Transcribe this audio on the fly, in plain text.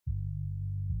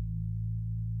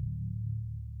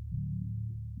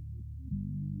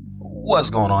What's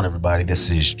going on, everybody?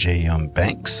 This is JM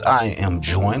Banks. I am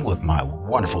joined with my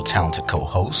wonderful, talented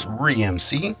co-host,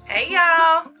 ReMC. Hey,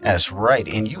 y'all. That's right,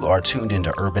 and you are tuned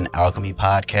into Urban Alchemy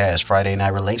Podcast, Friday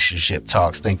Night Relationship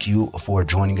Talks. Thank you for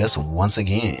joining us once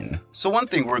again. So one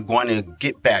thing we're going to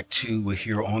get back to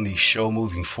here on the show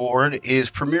moving forward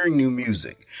is premiering new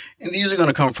music. And these are going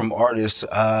to come from artists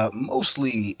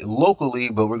mostly locally,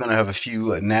 but we're going to have a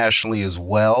few nationally as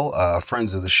well,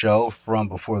 friends of the show from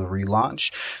before the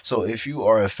relaunch. So if you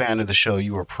are a fan of the show,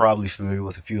 you are probably familiar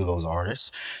with a few of those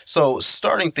artists. So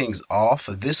starting things off,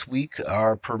 this week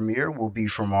our premiere will be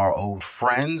from our old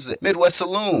friends at Midwest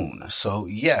Saloon. So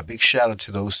yeah, big shout out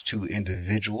to those two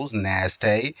individuals,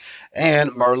 Naste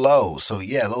and Merlot. So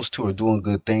yeah, those two are doing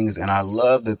good things, and I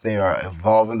love that they are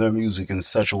evolving their music in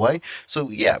such a way. So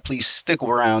yeah, please stick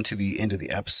around to the end of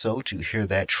the episode to hear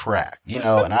that track.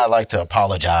 And I'd like to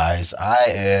apologize. I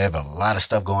have a lot of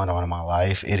stuff going on in my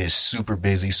life. It is super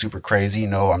busy, super crazy.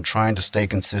 I'm trying to stay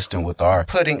consistent with our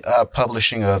putting up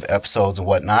publishing of episodes and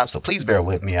whatnot. So please bear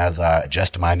with me as I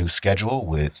adjust my new schedule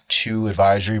with 2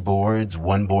 advisory boards,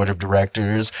 1 board of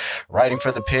directors, writing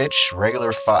for the pitch,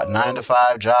 regular 9 to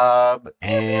 5 job,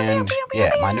 and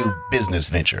my new business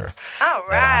venture. All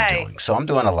right. That I'm doing. So I'm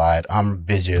doing a lot. I'm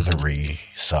busier than Ree,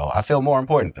 so I feel more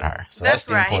important than her. So that's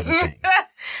the right. important thing.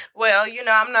 Well,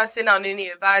 I'm not sitting on any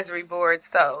advisory boards,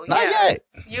 so not yet.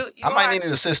 I might are... need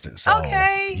an assistant, so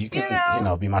okay, you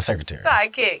can, be my secretary.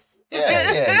 Sidekick.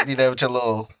 Yeah, you be there with your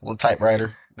little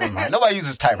typewriter. Never mind. Nobody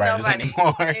uses typewriters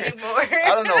anymore. I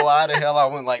don't know why the hell I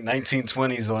went like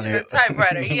 1920s on it.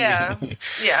 Typewriter, yeah.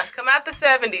 Come out the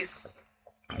 70s.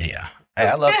 Yeah. Hey,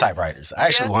 I love typewriters. I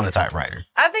actually want a typewriter.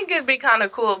 I think it'd be kind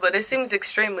of cool, but it seems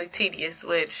extremely tedious,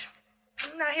 which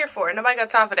I'm not here for. Nobody got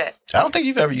time for that. I don't think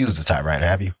you've ever used a typewriter,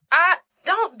 have you?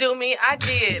 Don't do me. I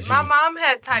did. My mom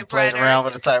had typewriter. You played around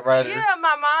with a typewriter? Yeah,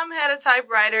 my mom had a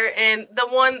typewriter, and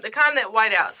the kind that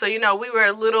white out. So, we were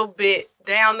a little bit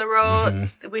down the road.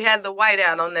 Mm-hmm. We had the white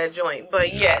out on that joint.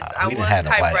 But yes, I was a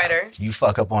typewriter. You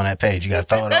fuck up on that page, you got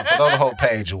to throw it up. Throw the whole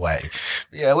page away.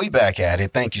 Yeah, we back at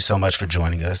it. Thank you so much for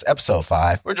joining us. Episode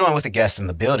 5. We're joined with a guest in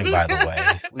the building, by the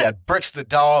way. We got Bricks the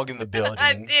dog in the building.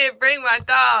 I did bring my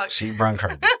dog. She brought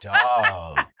her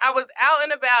dog. I was out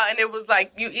and about, and it was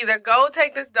like, you either go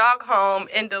take this dog home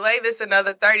and delay this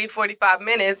another 30, 45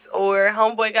 minutes, or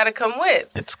homeboy got to come with.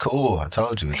 It's cool. I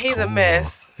told you. He's a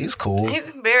mess. He's cool.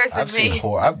 He's embarrassing me.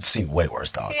 I've seen way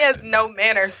worse dogs. He has no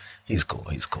manners. He's cool.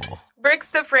 Bricks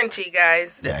the Frenchie,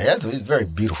 guys. Yeah, he's a very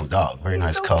beautiful dog. Very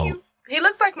nice coat. Cute. He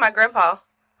looks like my grandpa.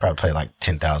 Probably paid like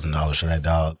 $10,000 for that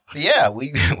dog. But yeah,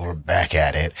 we're back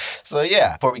at it. So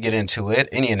yeah, before we get into it,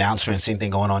 any announcements,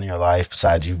 anything going on in your life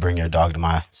besides you bring your dog to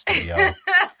my studio?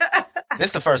 This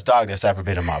is the first dog that's ever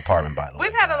been in my apartment, by the way.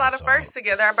 We've had a lot of firsts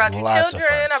together. I brought your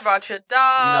children. I brought your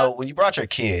dog. When you brought your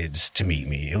kids to meet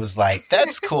me, it was like,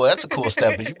 that's cool. That's a cool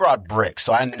step. But you brought Bricks,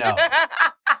 so I know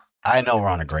we're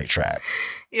on a great track.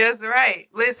 Yes, right.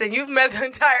 Listen, you've met the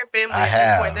entire family at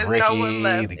this point. There's Ricky, no one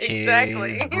left. The kids,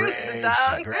 exactly. Bricks,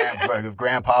 the dog.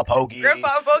 Grandpa Pokey.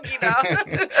 Grandpa Pokey, dog.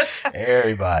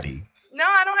 Everybody. No,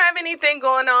 I don't have anything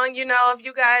going on. If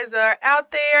you guys are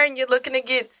out there and you're looking to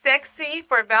get sexy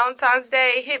for Valentine's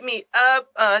Day, hit me up.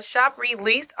 Shop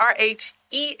Release,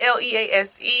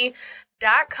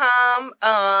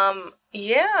 RHELEASE.com.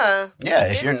 Yeah,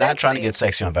 if you're not trying to get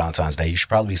sexy on Valentine's Day, you should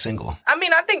probably be single. I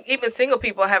mean, I think even single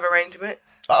people have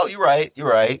arrangements. Oh, you're right.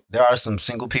 There are some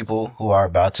single people who are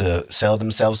about to sell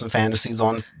themselves some fantasies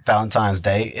on Valentine's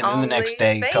Day, and then the next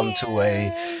day come to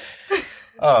a...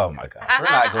 Oh my gosh, we're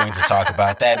not going to talk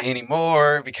about that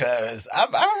anymore because I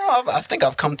don't know. I think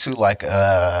I've come to like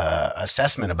a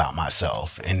assessment about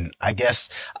myself, and I guess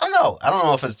I don't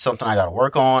know if it's something I got to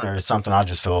work on or it's something I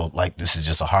just feel like this is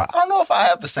just a hard. I don't know if I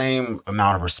have the same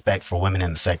amount of respect for women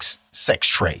in the sex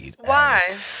trade. Why?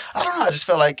 I don't know. I just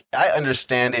feel like I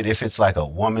understand it if it's like a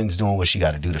woman's doing what she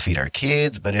got to do to feed her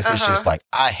kids, but if it's just like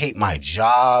I hate my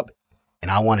job and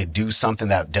I want to do something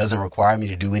that doesn't require me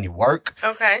to do any work.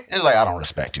 Okay. It's like, I don't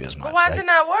respect you as much. But why does it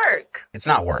not work? It's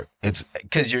not work. It's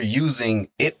because you're using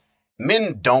it.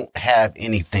 Men don't have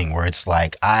anything where it's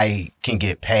like, I can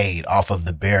get paid off of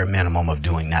the bare minimum of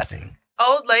doing nothing.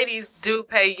 Old ladies do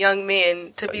pay young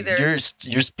men to be there. You're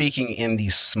speaking in the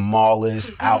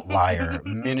smallest outlier,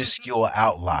 minuscule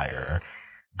outlier.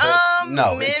 But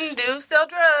no, men do sell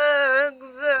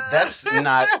drugs. That's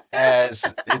not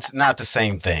it's not the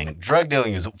same thing. Drug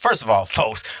dealing is, first of all,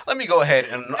 folks, let me go ahead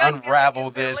and unravel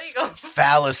this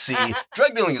fallacy.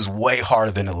 Drug dealing is way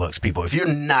harder than it looks, people. If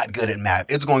you're not good at math,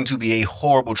 it's going to be a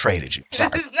horrible trade at you.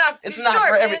 Sorry. It's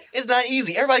not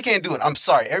easy. Everybody can't do it. I'm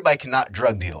sorry. Everybody cannot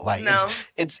drug deal. Like, no.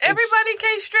 Everybody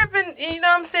can't strip and, you know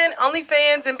what I'm saying,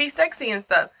 OnlyFans and be sexy and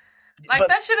stuff. Like,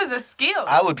 that shit is a skill.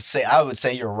 I would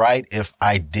say you're right if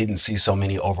I didn't see so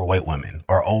many overweight women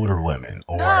or older women.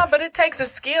 No, but it takes a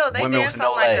skill. They dance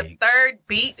on like a third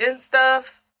beat and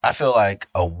stuff. I feel like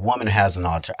a woman has an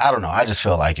alter. I don't know. I just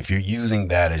feel like if you're using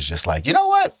that as just like, you know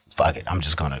what? Fuck it. I'm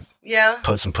just going to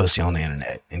put some pussy on the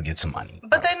internet and get some money.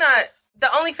 But they're not. The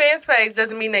OnlyFans page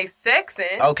doesn't mean they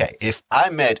sexing. Okay. If I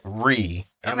met Ree,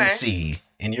 MC,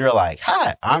 and you're like,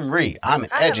 hi, I'm Ree. I'm an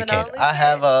educator. I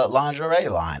have a lingerie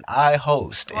line. I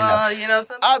host. Well, you know,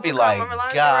 some I'll be like,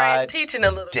 God teaching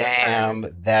a little damn,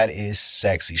 that is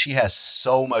sexy. She has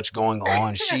so much going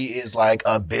on. She is like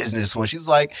a businesswoman. She's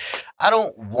like, I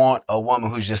don't want a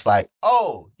woman who's just like,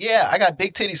 oh, yeah, I got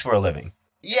big titties for a living.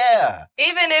 Yeah.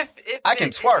 Even if I can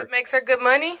twerk. If it makes her good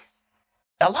money?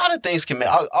 A lot of things can make,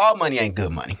 all money ain't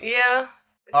good money. Yeah.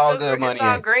 All good money. It's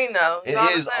all green, though. It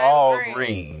is all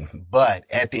green. But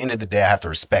at the end of the day, I have to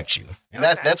respect you. And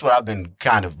that's what I've been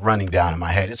kind of running down in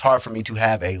my head. It's hard for me to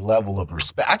have a level of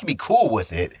respect. I can be cool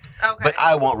with it, but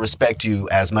I won't respect you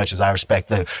as much as I respect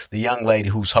the young lady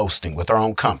who's hosting with her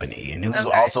own company and who's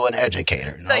also an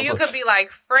educator. So you could be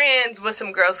like friends with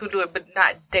some girls who do it, but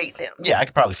not date them. Yeah, I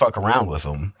could probably fuck around with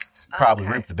them. Probably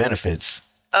reap the benefits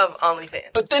of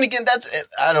OnlyFans. But then again,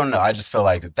 I don't know. I just feel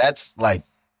like that's like,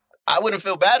 I wouldn't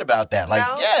feel bad about that. Like,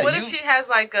 yeah. What if she has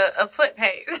like a foot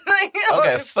page?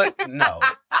 Okay, foot, no.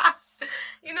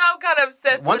 You know, I'm kind of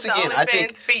obsessed with the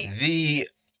OnlyFans feet.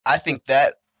 I think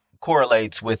that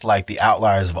correlates with like the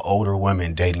outliers of older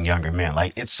women dating younger men.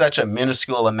 Like, it's such a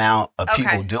minuscule amount of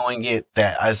people doing it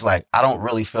that I was like, I don't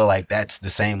really feel like that's the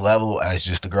same level as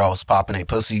just the girls popping a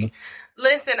pussy.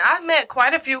 Listen, I've met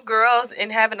quite a few girls in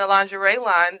having a lingerie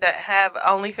line that have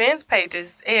OnlyFans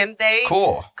pages, and they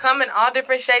come in all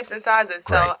different shapes and sizes.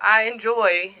 Great. So I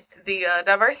enjoy the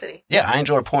diversity. Yeah, I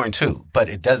enjoy porn too, but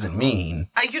it doesn't mean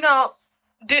I've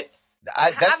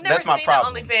never my seen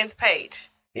problem. An OnlyFans page.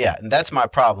 Yeah, and that's my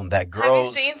problem. That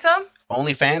girls. Have you seen some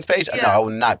OnlyFans page? Yeah. No, I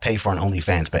would not pay for an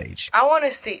OnlyFans page. I want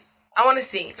to see.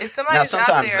 If somebody's now,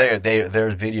 sometimes out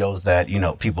there's videos that, you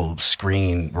know, people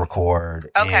screen record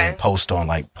and post on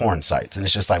like porn sites, and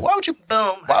it's just like, why would you?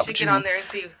 Boom! I should get on there and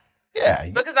see. Yeah,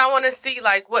 because I want to see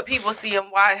like what people see and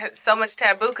why it's so much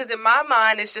taboo. Because in my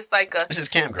mind, it's just like a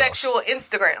sexual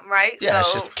Instagram, right? Yeah, so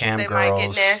it's just cam girls. They might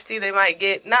get nasty. They might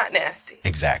get not nasty.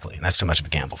 Exactly, and that's too much of a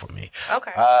gamble for me.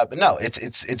 Okay, but no,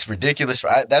 it's ridiculous.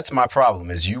 That's my problem.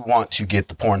 Is you want to get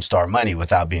the porn star money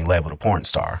without being labeled a porn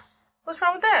star. What's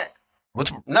wrong with that?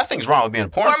 Nothing's wrong with being a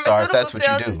porn star if that's what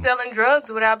you do. Is selling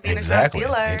drugs without being a drug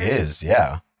dealer. It is,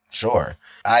 yeah, sure.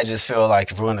 I just feel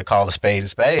like if we're going to call a spade,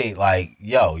 like,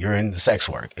 yo, you're in the sex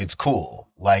work. It's cool.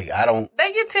 Like, I don't.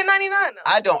 They get $10.99.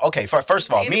 I don't. Okay, first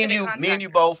of all, me and you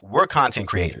both, we're content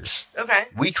creators. Okay.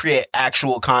 We create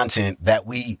actual content that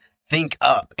we think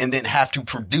up and then have to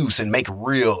produce and make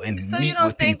real and meet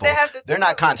with people. They're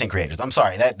not content creators. I'm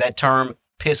sorry. That term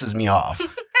pisses me off.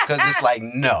 Because it's like,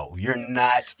 no, you're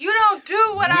not. You don't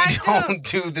do what I do. We don't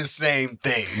do the same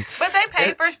thing. But they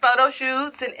pay for photo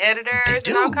shoots and editors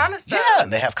and all kind of stuff. Yeah,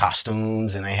 and they have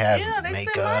costumes and they have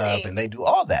makeup and they do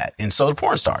all that. And so do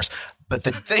porn stars. But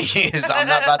the thing is, I'm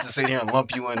not about to sit here and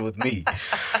lump you in with me.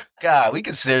 God, we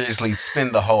could seriously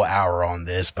spend the whole hour on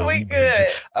this, but we could.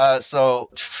 So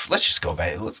let's just go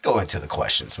back. Let's go into the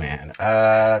questions, man.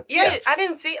 I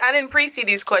didn't pre-see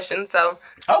these questions, so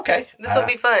okay, this will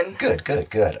be fun. Good.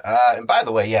 And by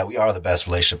the way, yeah, we are the best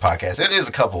relationship podcast. It is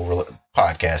a couple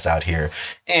podcasts out here,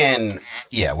 and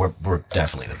yeah, we're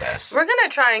definitely the best. We're gonna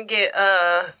try and get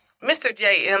Mr.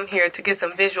 JM here to get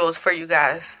some visuals for you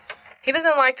guys. He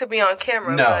doesn't like to be on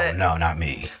camera. No, not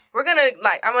me. We're going to,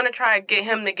 I'm going to try and get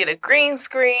him to get a green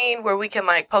screen where we can,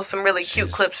 post some really cute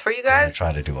clips for you guys.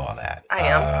 Try to do all that. I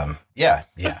am. Yeah.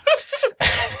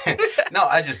 No,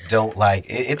 I just don't like,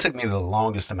 it took me the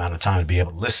longest amount of time to be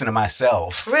able to listen to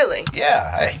myself. Really?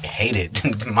 Yeah, I hate it. Do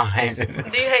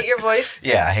you hate your voice?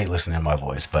 Yeah, I hate listening to my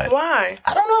voice, but. Why?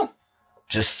 I don't know.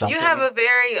 Just something. You have a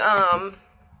very,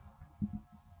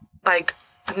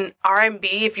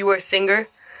 R&B, if you were a singer.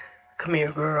 Come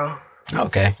here, girl.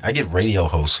 Okay. I get radio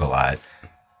hosts a lot.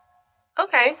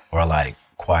 Okay. Or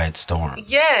Quiet Storm.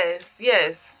 Yes.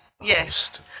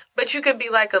 Host. But you could be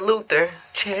like a Luther.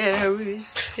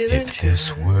 Cherish. If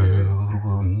this world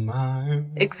were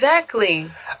mine. Exactly.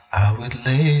 I would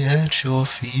lay at your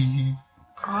feet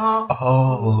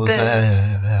all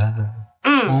that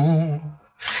I own.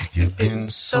 You've been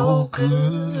so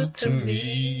good to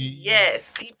me.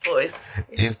 Yes, deep voice.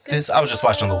 I was just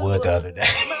watching The Wood the other day.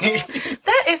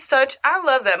 That is I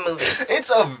love that movie.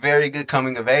 It's a very good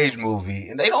coming of age movie,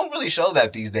 and they don't really show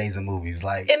that these days in movies.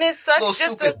 Like, and it's such little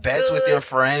just stupid bets with your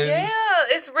friends. Yeah,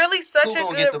 it's really such a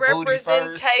good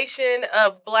representation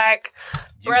of Black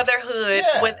brotherhood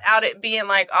without it being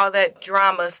like all that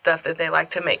drama stuff that they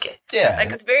like to make it. Yeah,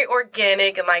 like it's very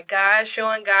organic and like guys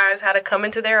showing guys how to come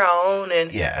into their own.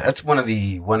 And yeah, that's one of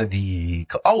the.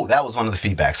 That was one of the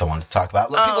feedbacks I wanted to talk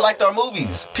about. Look, people liked our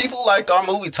movies. People liked our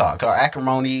movie talk, our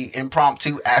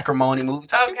impromptu acrimony movie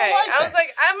talk. Okay, I was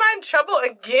like, am I in trouble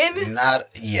again? Not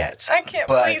yet. I can't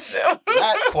please them.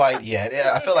 Not quite yet.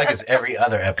 Yeah, I feel like it's every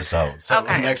other episode. So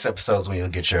the next episode is when you'll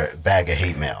get your bag of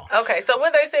hate mail. Okay, so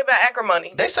what did they say about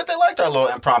acrimony? They said they liked our little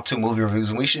impromptu movie reviews,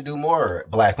 and we should do more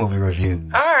Black movie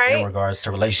reviews. All right. In regards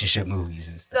to relationship movies.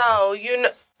 So,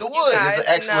 The Wood is an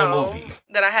excellent movie.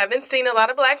 That I haven't seen a lot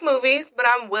of Black movies, but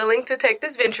I'm willing to take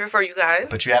this venture for you guys.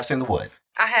 But you have seen The Wood.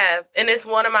 I have, and it's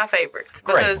one of my favorites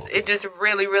because it just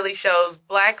really, really shows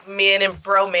Black men and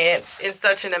bromance in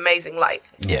such an amazing light.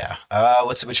 Yeah.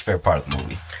 What's your favorite part of the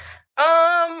movie?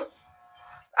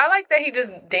 I like that he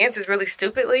just dances really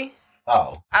stupidly.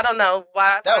 Oh. I don't know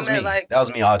why. That was me. That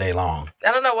was me all day long.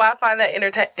 I don't know why I find that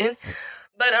entertaining.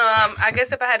 But I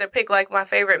guess if I had to pick like my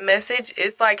favorite message,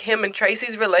 it's like him and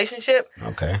Tracy's relationship.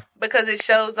 Okay. Because it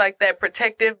shows like that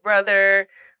protective brother,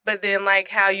 but then like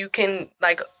how you can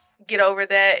like get over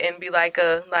that and be like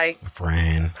a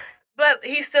friend. But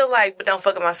he's still like, but don't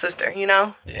fuck with my sister, you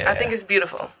know? Yeah. I think it's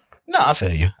beautiful. No, I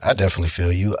feel you. I definitely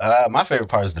feel you. My favorite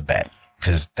part is the bat.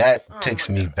 Because that takes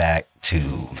me back to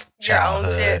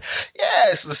childhood. Your own shit. Yeah,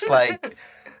 it's just like,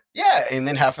 yeah, and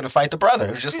then having to fight the brother.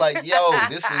 It was just like, yo,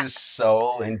 this is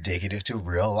so indicative to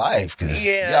real life. Because,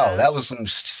 yo, that was some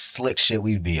slick shit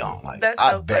we'd be on. Like,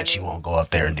 I bet you won't go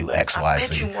up there and do X, Y, Z. I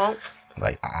bet you won't.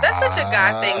 Like, that's such a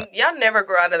guy thing. Y'all never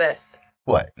grow out of that.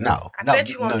 What? No. I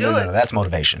bet you won't do it. No, that's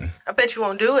motivation. I bet you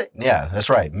won't do it. Yeah, that's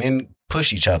right. Men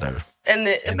push each other. And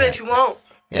I bet you won't.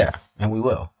 Yeah, and we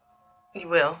will. You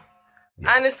will.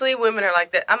 Yeah. Honestly, women are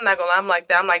like that. I'm not gonna lie. I'm like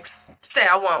that. I'm like, say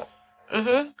I won't.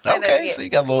 Mm-hmm. Say that again. So you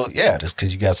got a little, just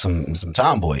because you got some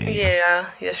tomboy in you. Yeah,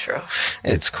 it's true.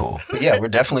 It's cool. But yeah, we're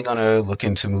definitely gonna look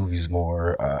into movies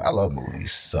more. I love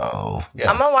movies, so yeah.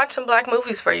 I'm gonna watch some Black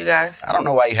movies for you guys. I don't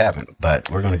know why you haven't,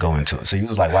 but we're gonna go into it. So you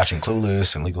was like watching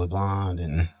Clueless and Legally Blonde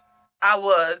and. I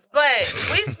was, but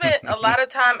we spent a lot of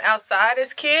time outside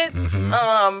as kids.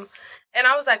 Mm-hmm. And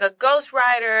I was like a Ghost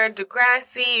Rider,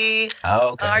 Degrassi. Oh,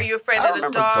 okay. Are You Afraid of the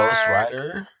Dark? Ghost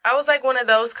Rider. I was like one of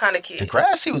those kind of kids.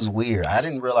 Degrassi was weird. I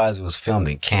didn't realize it was filmed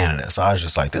in Canada, so I was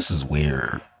just like, this is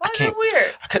weird. Why is it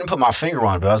weird? I couldn't put my finger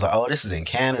on it, but I was like, oh, this is in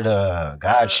Canada.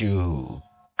 Got you.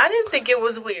 I didn't think it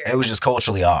was weird. It was just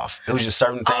culturally off. It was just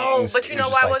certain things. Oh, but you know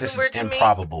why it wasn't weird to me? This is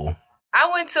improbable. I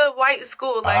went to white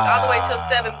school, all the way till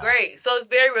 7th grade. So it's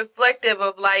very reflective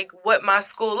of, like, what my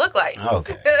school looked like.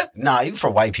 Okay. Nah, even for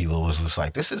white people, it was just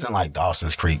like, this isn't like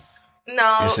Dawson's Creek.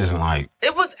 No. This isn't like...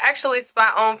 It was actually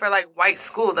spot on for, like, white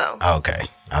school, though. Okay.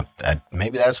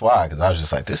 Maybe that's why, because I was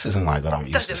just like, this isn't like what I'm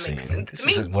used to seeing.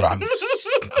 This isn't what I'm used to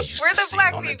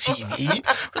seeing on the TV.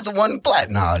 Where's the one black?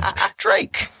 Nah,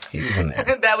 Drake. He was in there.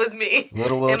 That was me.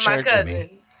 Little Will and my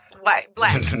cousin. White,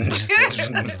 black. just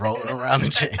rolling around the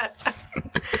chair.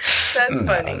 That's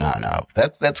funny. No.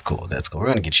 That's cool. That's cool. We're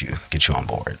gonna get you on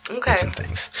board. Okay. With some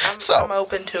things. I'm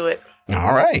open to it.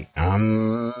 All right.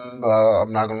 I'm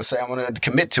not gonna say I'm gonna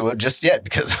commit to it just yet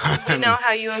because you know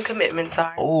how you and commitments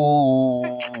are. Oh.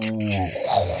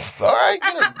 All right.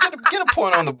 Get a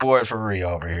point on the board for Rhea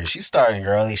over here. She's starting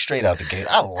early, straight out the gate.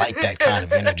 I like that kind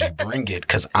of energy. Bring it,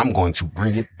 because I'm going to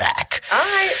bring it back. All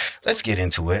right. Let's get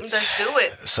into it. Let's do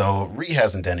it. So Rhea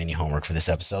hasn't done any homework for this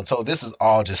episode, so this is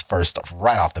all just first off,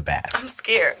 right off the bat. I'm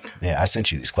scared. Yeah, I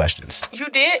sent you these questions. You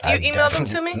did? You emailed them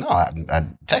to me? No, I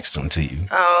texted them to you.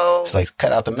 Oh. It's like,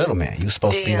 cut out the middleman. You were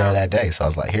supposed to be there that day, so I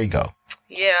was like, here you go.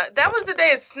 Yeah, that was the day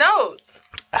it snowed.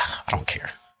 I don't care.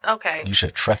 Okay. You should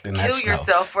have trucked in that snow. Kill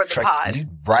yourself for the pod.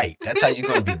 Right. That's how you're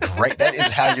going to be great. That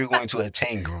is how you're going to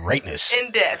attain greatness.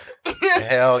 In death.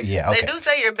 Hell yeah. Okay. They do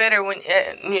say you're better when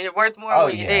you're worth more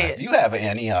when you're dead. You have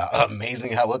any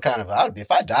amazing what kind of I'd be if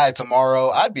I died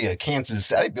tomorrow, I'd be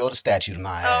I'd build a statue to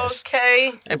my ass.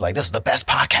 Okay. They'd be like, this is the best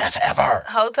podcast ever.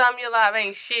 Whole time you're alive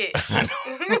ain't shit.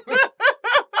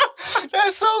 That's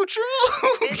That's so true.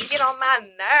 Bitch get on my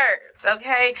nerves,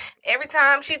 okay? Every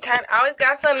time she turned, I always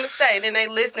got something to say. Then they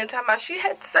listening, talking about she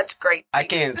had such great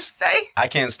things to say. I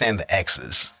can't stand the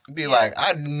exes. Be like,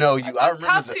 I know you. I remember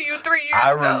talked to you 3 years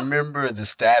ago. I remember the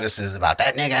statuses about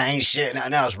that nigga ain't shit.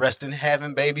 Now it's rest in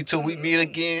heaven, baby, till we meet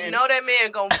again. You know that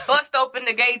man gonna bust open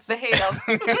the gates of hell.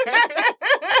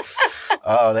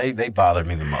 Oh, they bother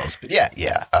me the most. But yeah.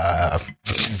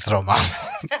 Throw my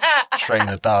train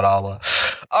of thought all up.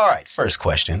 All right, first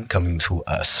question coming to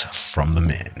us from the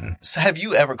men. So have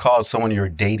you ever called someone you're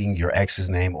dating your ex's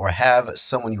name, or have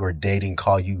someone you are dating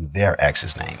call you their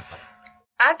ex's name?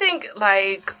 I think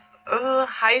like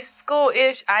high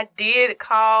school-ish, I did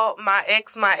call my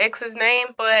ex's name,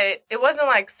 but it wasn't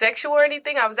like sexual or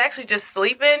anything. I was actually just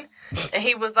sleeping, and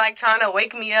he was like trying to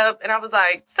wake me up, and I was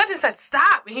like, such and such,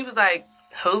 stop. And he was like,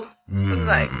 who? I was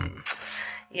like,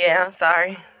 yeah, I'm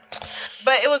sorry.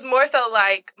 But it was more so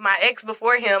like my ex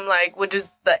before him, like, would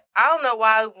just, I don't know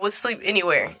why I would sleep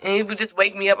anywhere. And he would just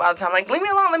wake me up all the time, like, leave me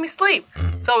alone, let me sleep.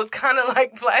 So it was kind of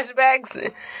like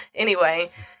flashbacks. Anyway,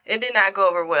 it did not go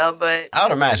over well, but. I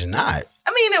would imagine not.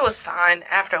 I mean, it was fine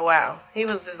after a while. He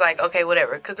was just like, okay,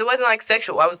 whatever. Because it wasn't like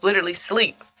sexual. I was literally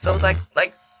asleep. So it was like,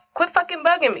 quit fucking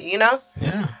bugging me, you know?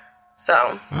 Yeah.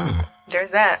 So,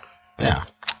 there's that. Yeah.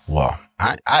 Well,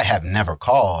 I have never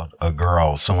called a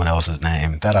girl someone else's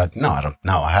name. I haven't.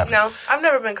 No, I've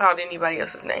never been called anybody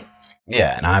else's name.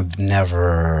 Yeah, and I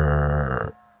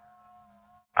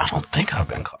don't think I've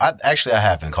been called. I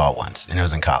have been called once, and it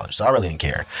was in college, so I really didn't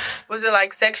care. Was it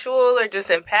like sexual or just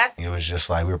in passing? It was just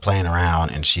like we were playing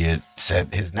around, and she had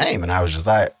said his name, and I was just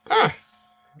like,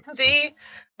 See?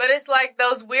 But it's like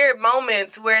those weird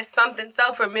moments where it's something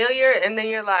so familiar, and then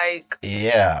you're like...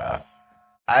 Yeah.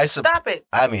 Stop it.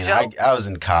 I mean, I was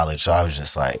in college, so I was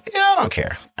just like, yeah, I don't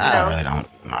care. I really don't.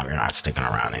 You're not sticking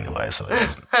around anyway, so it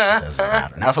doesn't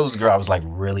matter. Now, if it was a girl I was like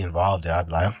really involved in, I'd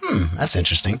be like, that's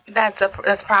interesting.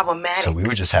 That's problematic. So we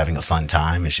were just having a fun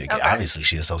time, and obviously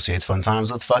she associates fun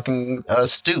times with fucking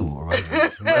stew or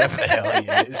whatever the hell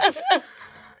it is.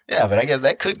 Yeah, but I guess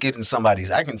that could get in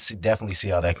somebody's... I can definitely see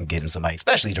how that can get in somebody,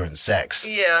 especially during sex.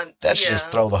 Yeah. That's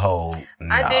just throw the whole...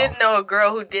 No. I did know a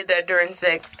girl who did that during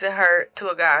sex to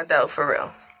a guy, though, for real.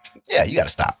 Yeah, you got to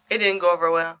stop. It didn't go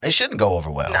over well. It shouldn't go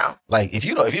over well. No. Like, if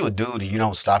you a dude and you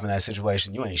don't stop in that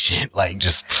situation, you ain't shit. Like,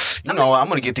 just, I'm going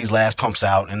to get these last pumps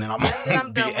out, and then I'm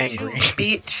going to be angry. You,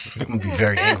 bitch. I'm going to be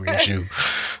very angry at you.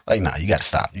 Like, nah, you got to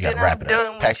stop. You got to wrap it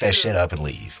up. Pack that shit up and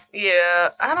leave. Yeah.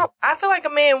 I feel like a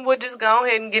man would just go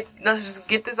ahead and let's just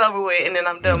get this over with, and then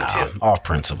I'm done with you. Off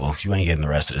principle. You ain't getting the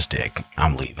rest of this dick.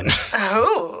 I'm leaving.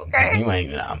 Oh, okay. You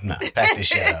ain't, no. Pack this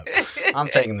shit up. I'm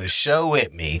taking the show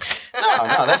with me.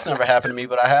 No, that's never happened to me,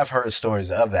 but I have heard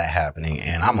stories of that happening,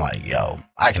 and I'm like, yo,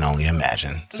 I can only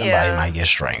imagine. Somebody might get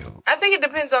strangled. I think it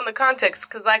depends on the context,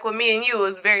 because like with me and you, it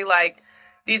was very like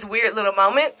these weird little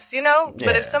moments, you know? Yeah.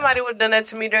 But if somebody would have done that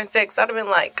to me during sex, I'd have been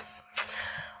like,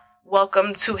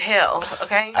 welcome to hell,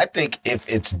 okay? I think if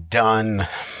it's done...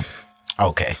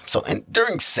 Okay, so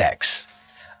during sex,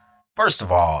 first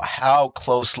of all, how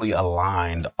closely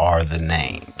aligned are the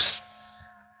names?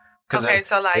 Okay,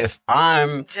 so like if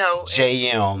I'm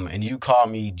JM and you call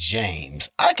me James,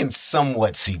 I can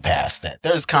somewhat see past that.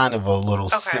 There's kind of a little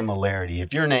similarity.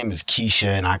 If your name is Keisha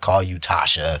and I call you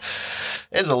Tasha,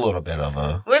 there's a little bit of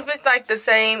a... What if it's like the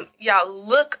same, y'all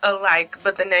look alike,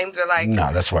 but the names are like...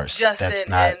 No, that's worse. Justin that's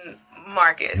not, and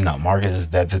Marcus. No, Marcus,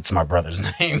 that's my brother's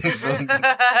name.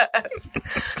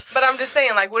 But I'm just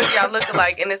saying, like, what if y'all look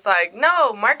alike and it's like,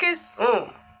 no, Marcus,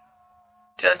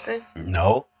 Justin?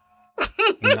 No.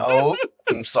 No,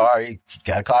 I'm sorry.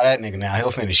 Gotta call that nigga now. He'll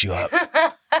finish you up.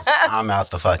 I'm out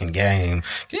the fucking game.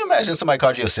 Can you imagine somebody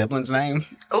called you a sibling's name?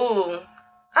 Ooh,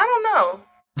 I don't know.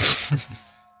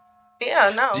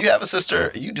 Yeah, no. Do you have a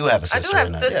sister? You do have a sister. I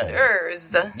do have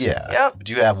sisters. Yeah. Yep. But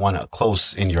you have one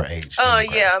close in your age. Oh,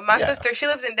 yeah. My sister, she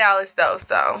lives in Dallas, though,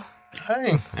 so.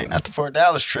 Hey, ain't nothing for a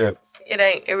Dallas trip.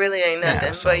 It really ain't nothing.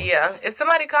 Yeah, so. But yeah, if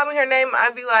somebody called me her name,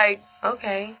 I'd be like,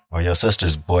 okay. Or your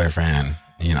sister's boyfriend.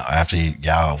 You know, after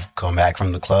y'all come back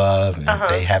from the club and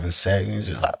they having sex, it's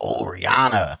just like, oh,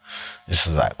 Rihanna. This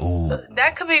is like, ooh.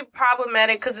 That could be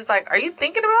problematic because it's like, are you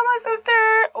thinking about my sister?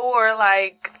 Or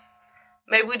like,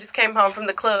 maybe we just came home from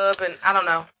the club and I don't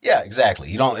know. Yeah, exactly.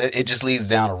 You don't. It just leads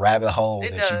down a rabbit hole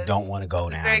that you don't want to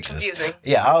go down. Very confusing.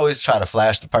 Yeah, I always try to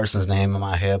flash the person's name in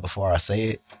my head before I say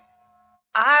it.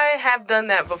 I have done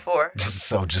that before.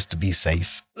 So just to be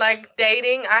safe. Like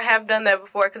dating, I have done that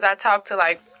before because I talked to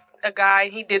like a guy,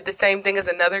 he did the same thing as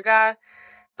another guy,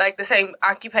 like the same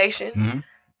occupation.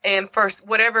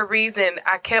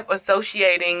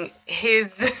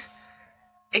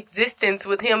 existence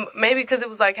with him. Maybe because it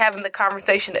was like having the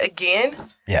conversation again.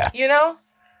 Yeah. You know?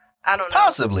 I don't know.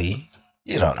 Possibly.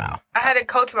 You don't know. I had to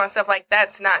coach myself like,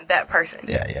 that's not that person.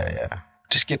 Yeah.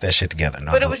 Just get that shit together.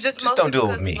 No, but it was just don't do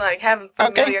it with me. Like having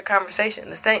familiar conversation.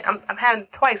 The same. I'm having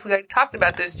twice. We already talked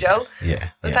about this, Joe.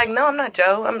 Yeah. It's like, no, I'm not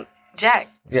Joe. I'm Jack.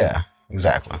 Yeah,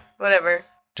 exactly. Whatever.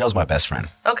 Joe's my best friend.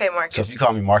 Okay, Marcus. So if you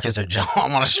call me Marcus or Joe,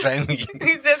 I'm on a strangle you.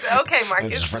 He says, okay,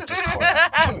 Marcus. Just rip this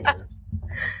corner.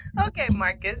 Okay,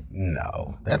 Marcus.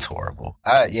 No, that's horrible.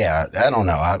 I don't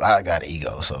know. I got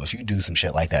ego, so if you do some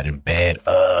shit like that in bed,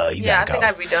 you gotta go. I think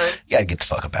I'd be done. You gotta get the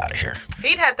fuck up out of here.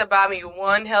 He'd have to buy me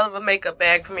one hell of a makeup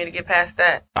bag for me to get past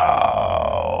that.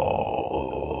 Oh,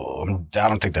 I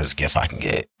don't think that's a gift I can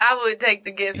get. I would take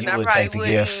the gift, and I probably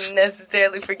wouldn't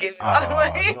necessarily forgive you all the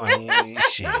way. You ain't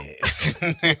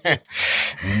shit.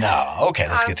 No. Okay,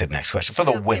 let's get to the next question. For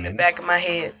the women. In the back of my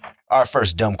head. Our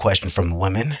first dumb question from the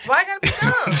women. Why I gotta be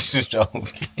dumb?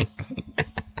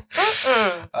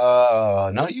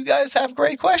 No, you guys have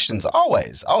great questions.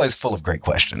 Always full of great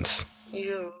questions.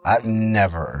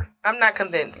 I'm not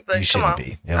convinced, but you shouldn't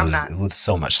be. I'm not. With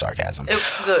so much sarcasm.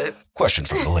 It's good. Question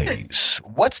from the ladies.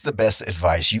 What's the best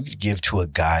advice you could give to a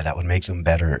guy that would make them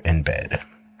better in bed?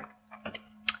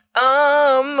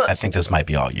 I think this might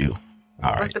be all you.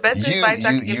 All right. What's the best advice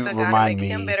I could give to a guy to make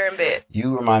him better in bed?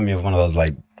 You remind me of one of those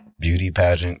like beauty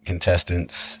pageant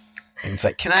contestants. And it's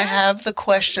like, can I have the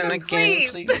question again,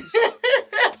 please?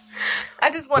 I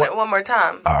just want it one more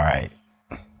time. All right.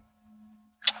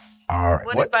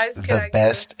 What's the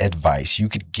best advice you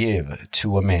could give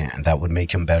to a man that would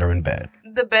make him better in bed?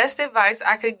 The best advice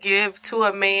I could give to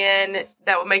a man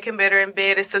that would make him better in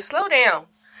bed is to slow down.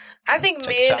 I think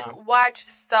men watch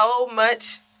so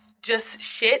much just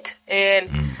shit, and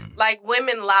like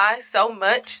women lie so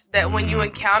much that when you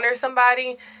encounter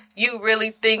somebody, you really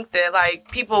think that like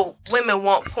women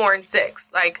want porn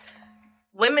sex. Like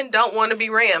women don't want to be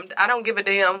rammed. I don't give a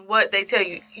damn what they tell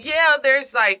you. Yeah,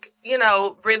 there's like,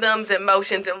 rhythms and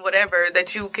motions and whatever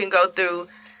that you can go through,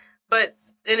 but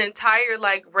an entire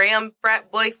like ram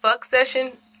frat boy fuck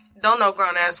session, don't no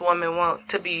grown ass woman want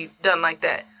to be done like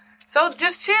that. So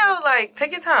just chill, like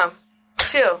take your time,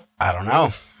 chill. I don't know.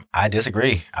 I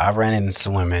disagree. I've ran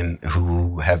into women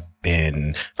who have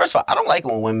been, first of all, I don't like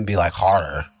when women be like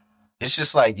harder. It's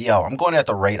just like, yo, I'm going at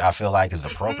the rate I feel like is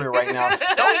appropriate right now.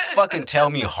 Don't fucking tell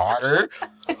me harder.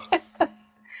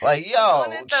 Like, yo,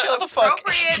 chill the fuck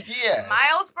out. Yeah.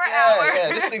 Miles per hour. Yeah,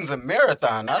 this thing's a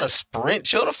marathon, not a sprint.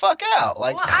 Chill the fuck out.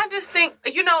 Like, well, I just think,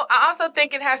 I also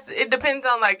think it depends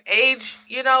on like age,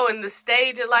 and the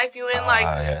stage of life you in.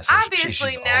 Like, so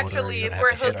obviously, naturally, if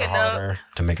we're hooking up.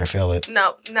 To make her feel it.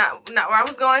 No, not where I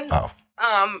was going. Oh.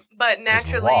 But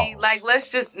naturally, like,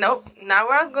 not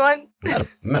where I was going.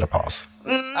 Menopause.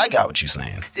 I got what you're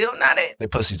saying. Still not it. The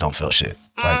pussies don't feel shit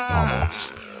like normal.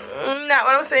 Not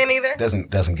what I'm saying either.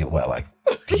 Doesn't get wet like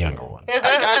the younger ones.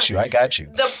 I got you.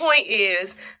 The point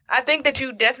is, I think that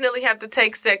you definitely have to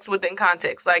take sex within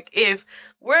context. Like, if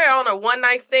we're on a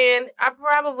one-night stand, I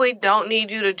probably don't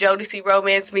need you to Jodeci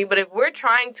romance me. But if we're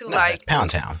trying to, like...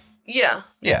 Pound Town. Yeah.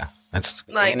 Yeah. That's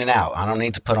like, in and out. I don't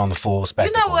need to put on the full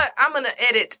spectacle. You know what? I'm going to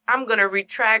edit. I'm going to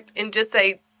retract and just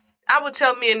say, I would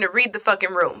tell men to read the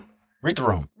fucking room. Read the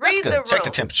room. Read the room. Check the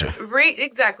temperature.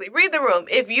 Exactly. Read the room.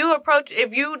 If you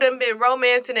done been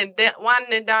romancing and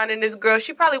whining and dining this girl,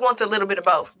 she probably wants a little bit of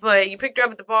both. But you picked her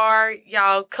up at the bar,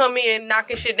 y'all come in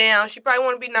knocking shit down. She probably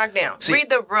want to be knocked down. See, read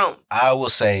the room. I will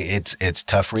say it's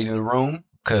tough reading the room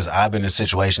because I've been in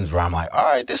situations where I'm like, all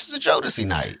right, this is a Jodeci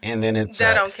night, and then it's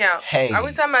that don't count. Hey, are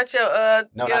we talking about your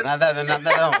No, not that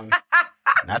one.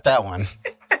 Not that one.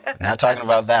 Not talking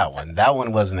about that one. That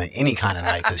one wasn't any kind of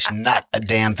night because not a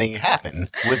damn thing happened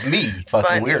with me.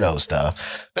 Fucking weirdo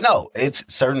stuff. But no, it's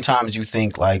certain times you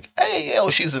think like, hey,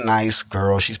 she's a nice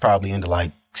girl. She's probably into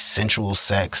like sensual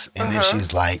sex. And then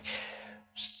she's like,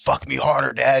 fuck me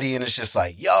harder, daddy. And it's just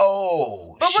like,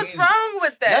 yo. But what's wrong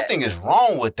with that? Nothing is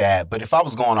wrong with that. But if I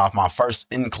was going off my first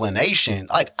inclination,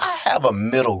 like I have a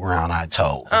middle ground I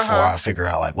told before I figure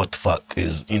out like what the fuck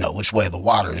is, which way the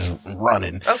water is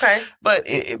running. Okay. But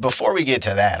before we get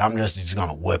to that, I'm just going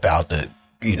to whip out the,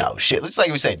 shit. It's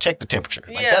like we say, check the temperature.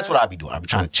 Like that's what I be doing. I be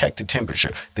trying to check the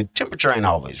temperature. The temperature ain't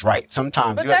always right.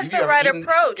 Sometimes. But that's the right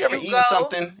approach. You ever eaten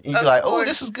something and you be like, oh,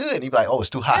 this is good. And you be like, oh,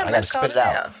 it's too hot. I got to spit it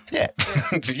out. Yeah.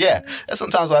 Yeah. That's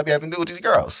sometimes what I be having to do with these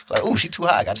girls. Like, oh, she's too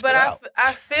hot. I got to spit it out. But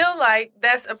I feel like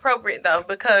that's appropriate though,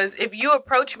 because if you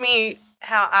approach me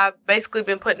how I've basically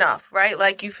been putting off, right?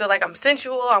 Like you feel like I'm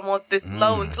sensual. I want this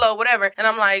low and slow, whatever. And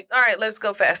I'm like, all right, let's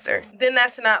go faster. Then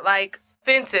that's not like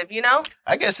offensive,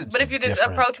 I guess it's But if you just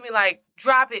different. approach me like,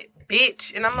 drop it,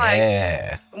 bitch. And I'm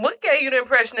like, what gave you the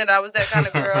impression that I was that kind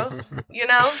of girl? You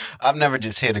know? I've never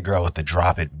just hit a girl with the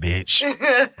drop it, bitch.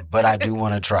 But I do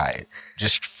want to try it.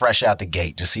 Just fresh out the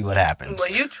gate to see what happens.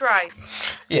 Well, you try.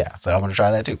 Yeah, but I want to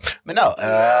try that too. But no.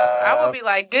 I would be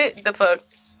like, get the fuck.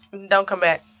 Don't come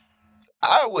back.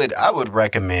 I would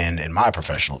recommend, in my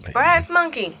professional opinion. Brass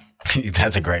monkey.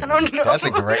 That's a great one. That's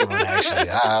a great one, actually.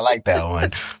 I like that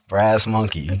one. Brass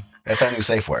monkey. That's our new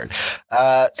safe word.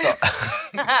 But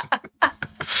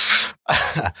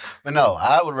no,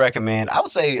 I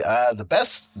would say the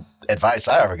best advice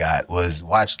I ever got was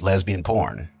watch lesbian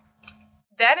porn.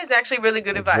 That is actually really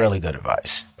good advice. Really good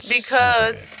advice.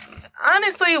 Because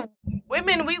honestly,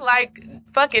 women, we like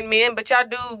fucking men, but y'all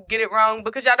do get it wrong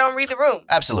because y'all don't read the room.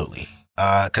 Absolutely.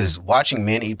 Because watching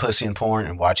men eat pussy in porn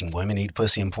and watching women eat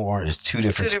pussy in porn is two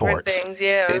different sports. Things,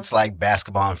 yeah. It's like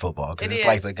basketball and football. Because it's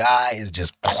like the guy is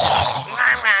just... But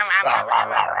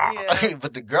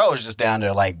the girl is just down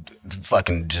there like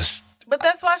fucking just... But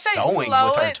that's why I say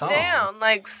slow it down.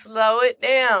 Like, slow it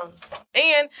down.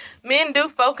 And men do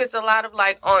focus a lot of,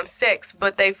 like, on sex,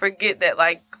 but they forget that,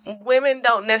 like, women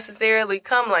don't necessarily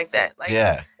come like that. Like,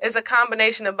 it's a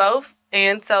combination of both.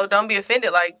 And so don't be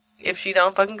offended, like, if she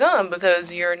don't fucking come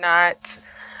because you're not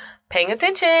paying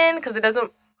attention because it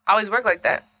doesn't always work like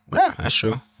that. Yeah, that's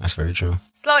true. That's very true.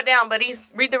 Slow it down,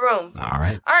 buddies. Read the room. All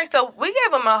right. So we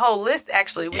gave them a whole list,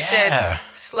 actually. We said,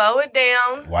 slow it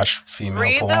down. Watch female porn.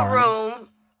 Read the room.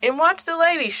 And watch the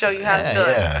ladies show you how it's done.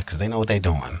 Yeah, because they know what they're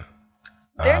doing.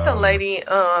 There's a lady,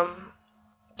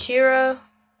 Kira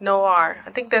Noir. I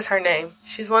think that's her name.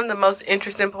 She's one of the most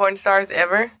interesting porn stars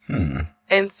ever.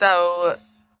 And so,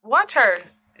 watch her.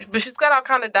 But she's got all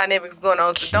kind of dynamics going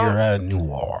on. So Kira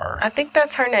Noir. I think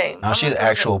that's her name. Now, she's an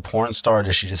actual porn star, or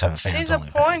does she just have a fans She's a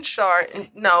porn star.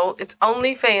 No, it's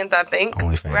OnlyFans, I think.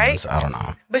 OnlyFans, right? I don't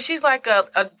know. But she's like a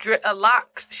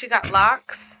lock. She got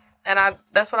locks. And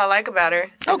that's what I like about her,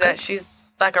 is that she's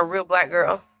like a real black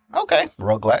girl. Okay.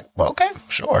 Real black. Well, okay.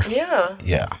 Sure. Yeah.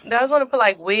 Yeah. I always want to put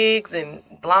like wigs and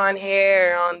blonde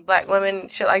hair on black women,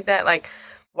 shit like that. Like,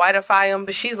 whiteify them.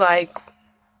 But she's like,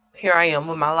 here I am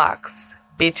with my locks.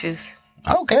 Bitches.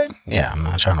 Okay. Yeah, I'm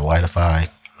not trying to whiteify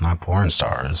my porn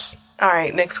stars. All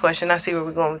right, next question. I see where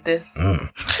we're going with this.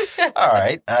 All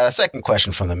right. Second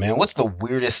question from the man. What's the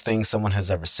weirdest thing someone has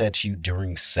ever said to you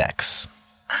during sex?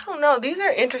 I don't know. These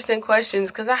are interesting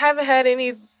questions because I haven't had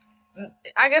any...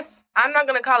 I guess I'm not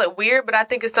going to call it weird, but I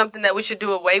think it's something that we should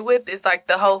do away with. It's like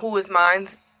the whole who is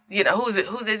mine's, whose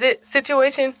is it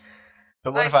situation.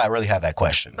 But what if I really have that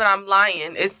question? But I'm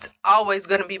lying. It's always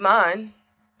going to be mine.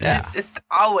 Yeah. It's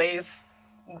always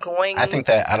going I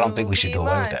don't think we should do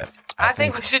away with that. I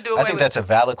think we should do away with it. I think that's a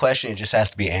valid question. It just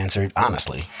has to be answered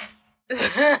honestly.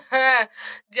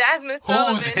 Jasmine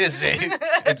Sullivan. Whose is it?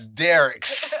 It's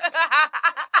Derek's.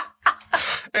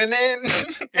 And then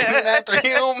after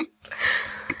him...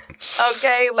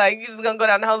 Okay, like you're just going to go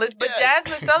down the whole list. But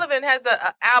Jasmine Sullivan has an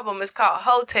album. It's called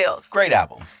Hotels. Great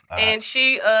album. And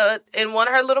she, in one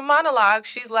of her little monologues,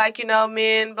 she's like,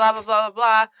 men, blah, blah, blah, blah,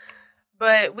 blah.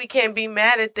 But we can't be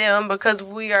mad at them because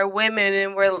we are women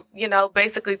and we're,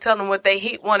 basically telling them what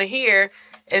they want to hear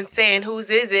and saying,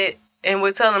 whose is it? And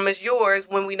we're telling them it's yours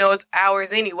when we know it's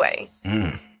ours anyway.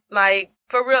 Like,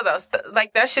 for real, though.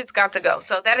 Like, that shit's got to go.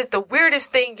 So that is the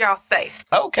weirdest thing y'all say.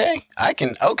 Okay.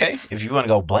 If you want to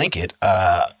go blanket.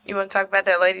 You want to talk about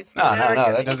that lady? No.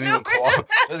 That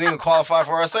doesn't even qualify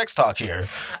for our sex talk here.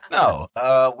 No.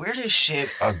 Weirdest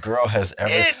shit a girl has ever...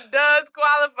 It does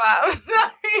qualify. I'm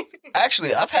sorry.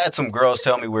 Actually, I've had some girls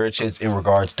tell me weird shit in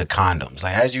regards to condoms.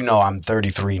 Like, as you know, I'm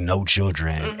 33, no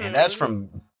children. And that's from...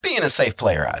 being a safe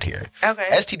player out here. Okay.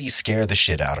 STDs scare the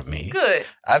shit out of me. Good.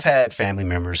 I've had family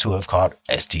members who have caught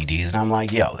STDs, and I'm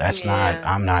like,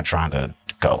 I'm not trying to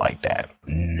go like that.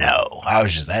 No.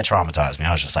 That traumatized me.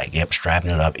 I was just like,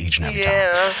 strapping it up each and every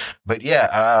time. But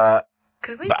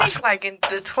because we think like in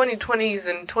the 2020s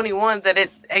and 21s that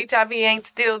HIV ain't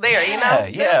still there, Yeah.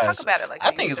 We don't talk about it like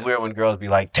that. I think it's weird when girls be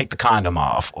like, take the condom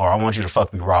off, or I want you to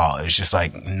fuck me raw. It's just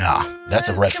like, nah, that's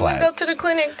a red flag. Can we go to the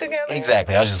clinic together?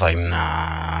 Exactly. I was just like,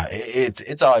 nah.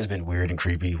 It's always been weird and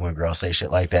creepy when girls say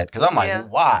shit like that. Because I'm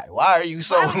like, why? Why are you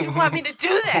so... Why would you want me to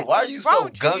do that? Why are you so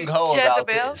gung-ho about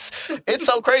this? It's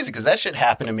so crazy because that shit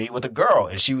happened to me with a girl.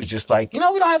 And she was just like, we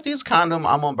don't have to use a condom.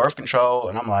 I'm on birth control.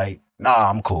 And I'm like, nah,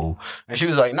 I'm cool. And she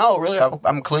was like, no, really,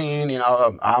 I'm clean, you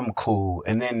know, I'm cool.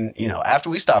 And then, you know, after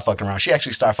we stopped fucking around, she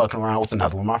actually started fucking around with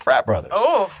another one of my frat brothers.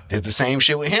 Oh. Did the same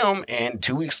shit with him. And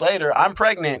 2 weeks later, I'm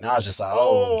pregnant. And I was just like,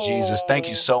 oh, Jesus, thank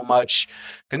you so much.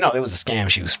 No, it was a scam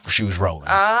she was rolling.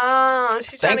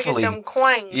 She's trying to get them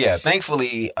coins. Yeah,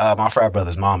 thankfully, my frat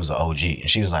brother's mom is an OG. And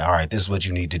she was like, all right, this is what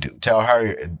you need to do. Tell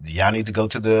her, y'all need to go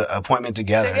to the appointment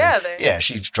together. Yeah,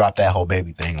 she dropped that whole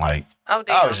baby thing. Like, oh,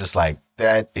 damn. I was just like,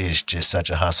 that is just such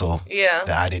a hustle that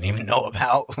I didn't even know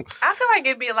about. I feel like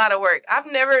it'd be a lot of work. I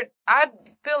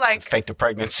feel like... Fake the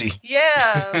pregnancy.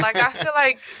 Yeah, like I feel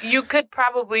like you could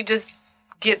probably just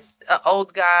get an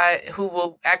old guy who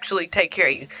will actually take care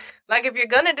of you. Like, if you're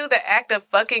going to do the act of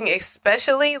fucking,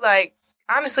 especially, like,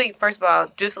 honestly, first of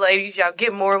all, just ladies, y'all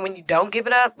get more when you don't give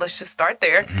it up. Let's just start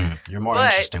there. You're more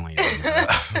interesting when you don't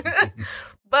give it up.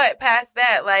 But past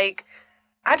that, like,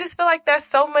 I just feel like that's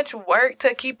so much work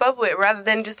to keep up with rather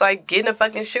than just, like, getting a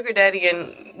fucking sugar daddy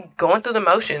and going through the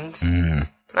motions. I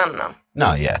don't know.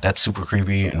 No, yeah, that's super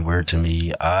creepy and weird to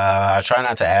me. I try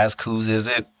not to ask whose is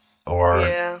it or,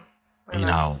 you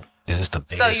know, is this the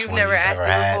biggest one you've never asked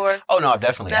it before? Oh, no, I've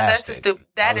definitely asked it.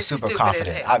 That is super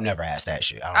confident. I've never asked that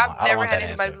shit. I've never had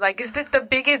anybody be like, is this the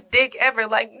biggest dick ever?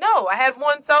 Like, no, I had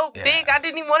one so big I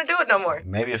didn't even want to do it no more.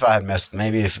 Maybe if I had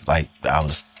like, I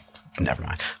was... Never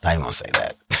mind. Not even gonna say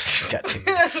that.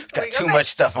 got too much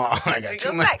stuff on. I got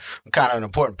too much. I'm kind of an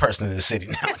important person in the city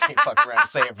now. I can't fuck around and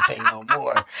say everything no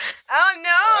more. Oh no!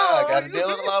 I got to deal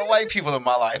with a lot of white people in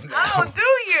my life now. Oh, do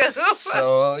you?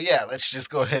 So yeah, let's just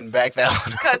go ahead and back that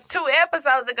one up. Because 2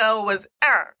 episodes ago was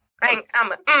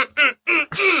I'm a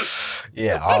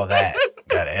yeah, all that.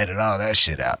 Gotta edit all that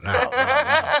shit out. No.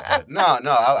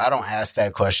 I don't ask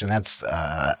that question. That's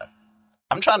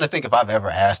I'm trying to think if I've ever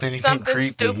asked anything something creepy.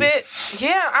 Stupid.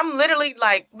 Yeah, I'm literally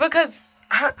like, because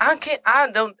I'm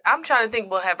trying to think,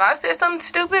 well, have I said something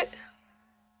stupid?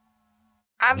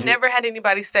 I've never had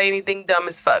anybody say anything dumb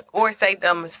as fuck or say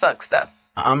dumb as fuck stuff.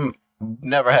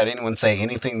 Never had anyone say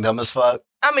anything dumb as fuck.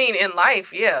 I mean, in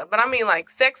life, yeah. But I mean, like,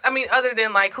 sex, I mean, other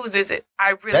than, like, whose is it?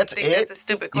 I really think that's a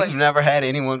stupid question. You've never had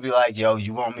anyone be like, yo,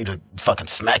 you want me to fucking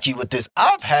smack you with this?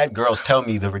 I've had girls tell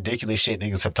me the ridiculous shit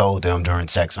niggas have told them during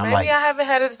sex. And I'm maybe I haven't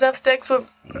had enough sex with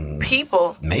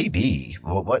people. Maybe.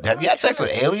 Well, what? Have you had sex with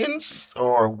aliens?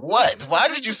 Or what? Why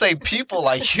did you say people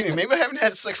like you? Maybe I haven't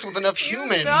had sex with enough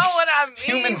humans. You know what I mean?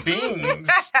 Human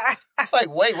beings. Like,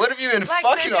 wait, what have you been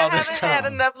fucking all this time? I haven't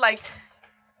had enough, like...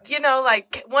 You know,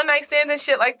 like, one-night stands and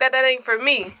shit like that, that ain't for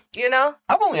me, you know?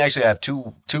 I've only actually had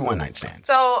two one-night stands.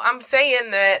 So, I'm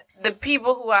saying that the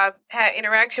people who I've had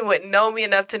interaction with know me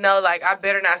enough to know, like, I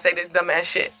better not say this dumbass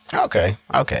shit. Okay.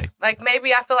 Like,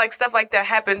 maybe I feel like stuff like that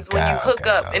happens when you hook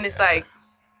up, and it's like,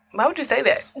 why would you say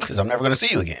that? Because I'm never going to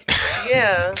see you again.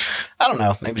 Yeah. I don't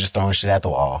know. Maybe just throwing shit at the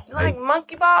wall. Like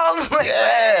monkey balls? Like,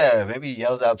 yeah. Maybe he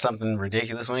yells out something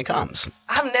ridiculous when he comes.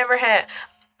 I've never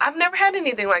had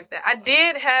anything like that. I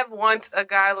did have once a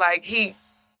guy, like, he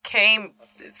came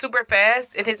super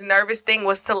fast, and his nervous thing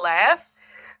was to laugh.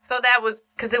 So that was,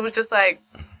 because it was just like,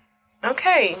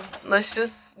 okay, let's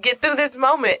just get through this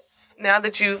moment now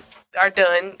that you are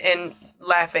done and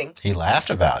laughing. He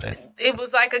laughed about it. It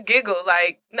was like a giggle,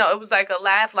 like, no, it was like a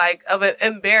laugh, like, of an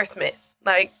embarrassment.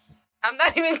 Like, I'm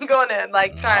not even going to,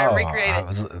 like, try and recreate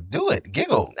it. Do it.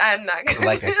 Giggle. I'm not going to.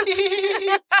 Like a...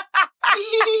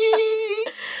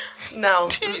 No.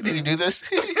 Did he do this?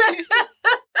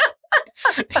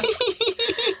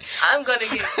 I'm gonna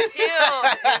get killed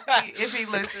if he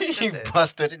listens to this. He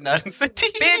busted it out and said,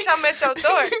 bitch, I'm at your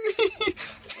door.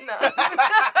 No.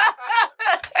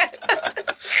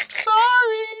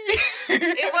 Sorry.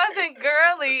 It wasn't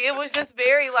girly. It was just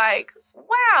very like,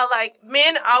 wow, like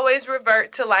men always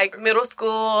revert to like middle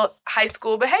school, high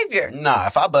school behavior. Nah,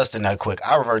 if I bust in that quick,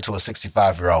 I revert to a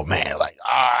 65-year-old man. Like,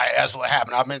 all right, that's what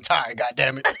happened. I've been tired,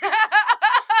 goddammit.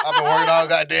 I've been working all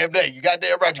goddamn day. You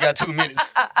goddamn right, you got 2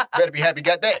 minutes. Better be happy you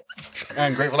got that.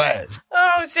 And grateful ass.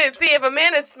 Oh shit. See, if a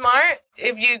man is smart,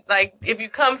 if you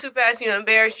come too fast, you're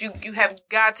embarrassed, you have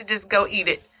got to just go eat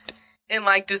it. And,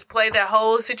 like, just play that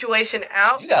whole situation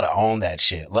out. You gotta own that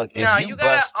shit. Look, if you gotta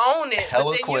bust own it. hella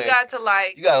but then quick, you got to,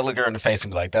 like... You gotta look her in the face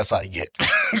and be like, that's all you get.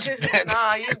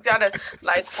 Nah, you gotta,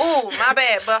 like, ooh, my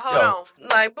bad, but hold on.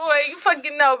 Like, boy, you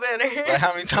fucking know better. Like,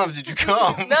 how many times did you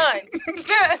come? None.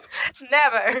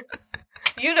 Never.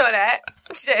 You know that.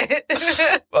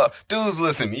 Shit. Well, dudes,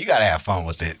 listen, you gotta have fun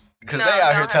with it. Because they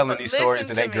out here telling these stories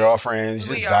to their girlfriends,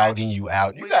 just dogging you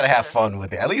out. You got to have fun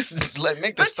with it. At least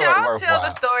make the story worthwhile. But y'all tell the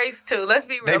stories, too. Let's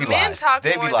be real. Men talk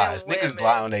more than women. Niggas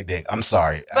lie on their dick. I'm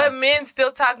sorry. But men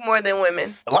still talk more than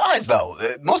women. Lies, though.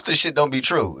 Most of this shit don't be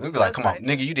true. It'd be like, come on,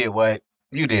 nigga, you did what?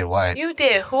 You did what? You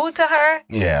did who to her?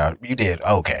 Yeah, you did.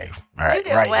 Okay. All right.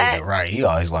 Right, nigga. Right. He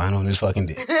always lying on his fucking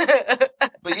dick.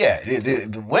 But yeah,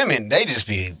 the women, they just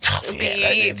be...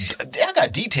 I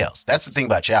got details. That's the thing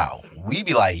about y'all. We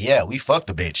be like, yeah, we fucked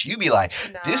the bitch. You be like,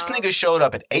 this nigga showed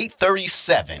up at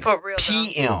 8:37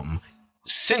 p.m.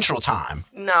 Central Time.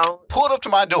 No. Pulled up to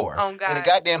my door. Oh, God. In a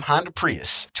goddamn Honda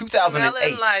Prius. 2008.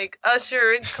 Smelling like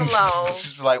Usher and cologne.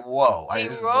 It's like, whoa. He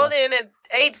rolled in at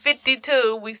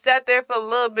 8:52. We sat there for a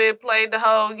little bit, played the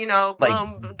whole,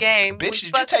 game. Bitch,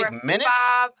 did you take minutes?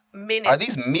 5 minutes. Are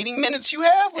these meeting minutes you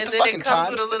have? What and the then fucking it comes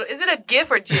time? with a little. Is it a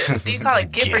GIF or GIF? Do you call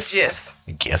it GIF or GIF?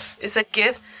 A GIF. It's a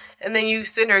GIF. And then you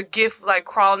send her a GIF like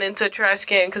crawling into a trash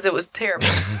can because it was terrible.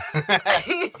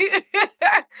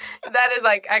 That is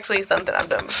like actually something I've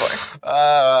done before.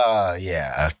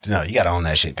 Yeah. No, you got to own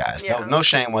that shit, guys. Yeah. No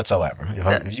shame whatsoever.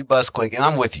 If you bust quick, and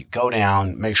I'm with you, go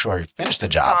down, make sure you finish the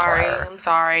job for her. I'm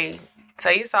sorry.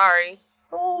 Say you're sorry.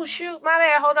 Oh, shoot. My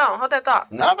bad. Hold on. Hold that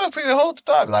thought. No, I'm about to hold the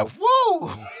thought. Like, woo!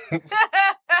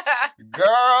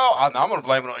 Girl, I'm going to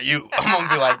blame it on you. I'm going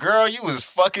to be like, girl, you was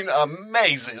fucking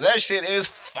amazing. That shit is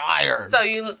fire. So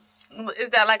is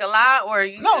that like a lie or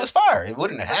you? No, it's fire. It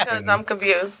wouldn't have happened. Because I'm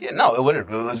confused. Yeah, no, it wouldn't.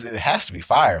 It has to be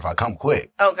fire if I come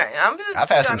quick. Okay, I'm just. I've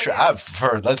had some.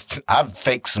 I've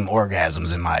faked some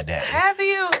orgasms in my day. Have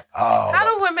you? Oh.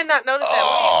 How do women not notice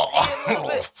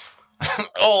that?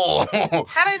 Oh.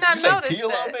 How do they not notice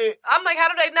that? I'm like, how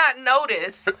do they not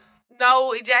notice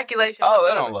no ejaculation? Oh,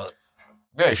 they don't look.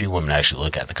 Very few women actually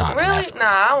look at the condom. Really? Afterwards.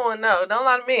 Nah, I don't want to know. Don't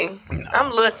lie to me. No.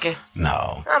 I'm looking.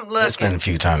 No. I'm looking. It's been a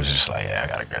few times just like, yeah, I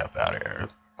got to get up out of here.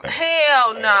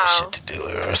 Hell no. Shit to do.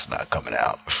 It's not coming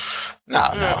out. No.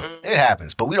 It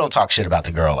happens. But we don't talk shit about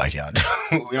the girl like y'all do.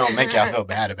 We don't make y'all feel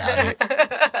bad about it.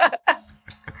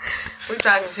 We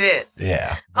talking shit.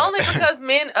 Yeah. Only because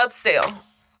men upsell.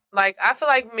 Like, I feel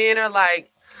like men are like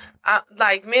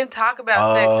men talk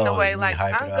about sex in a way like,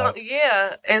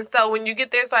 yeah. And so when you get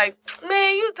there, it's like,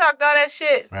 man, you talked all that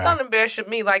shit. Right. Don't embarrass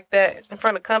me like that in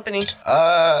front of company.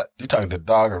 You talking to the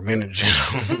dog or men in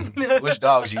general? Which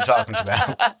dogs you talking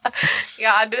about?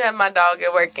 Yeah, I do have my dog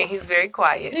at work and he's very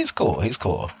quiet. He's cool.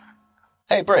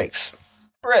 Hey, Bricks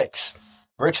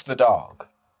the dog.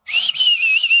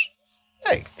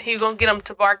 Hey. He gonna get him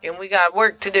to barking. We got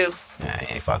work to do. Nah,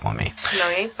 he ain't fucking with me. No,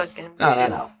 he ain't fucking.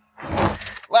 No.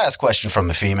 Last question from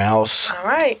the females. All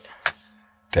right.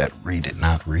 That Reed did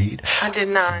not read. I did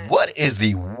not. What is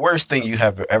the worst thing you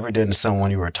have ever done to someone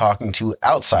you were talking to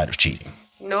outside of cheating?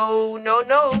 No.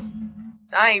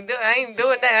 I ain't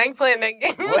doing that. I ain't playing that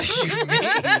game. What do you mean?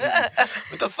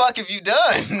 What the fuck have you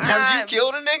done? Have you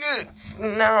killed a nigga?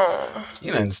 No.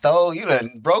 You done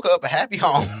broke up a happy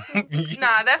home.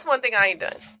 Nah, that's one thing I ain't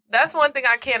done. That's one thing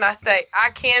I can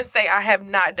say I have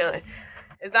not done.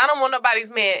 Is I don't want nobody's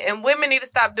man. And women need to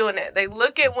stop doing that. They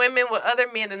look at women with other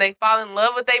men and they fall in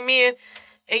love with their men.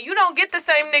 And you don't get the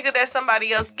same nigga that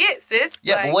somebody else gets, sis.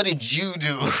 Yeah, like, but what did you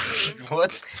do?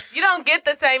 You don't get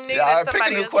the same nigga that somebody else gets. Pick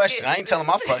a new question. I ain't telling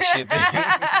my fuck shit then.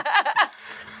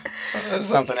 That's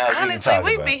something else. Honestly,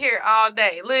 we be here all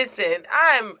day. Listen,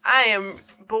 I am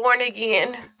born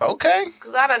again. Okay.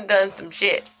 Because I done some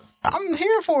shit. I'm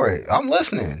here for it. I'm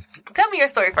listening. Tell me your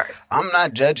story first. I'm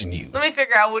not judging you. Let me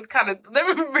figure out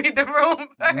let me read the room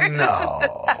first. No.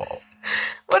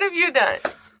 What have you done?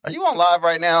 Are you on live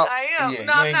right now? I am. Yeah,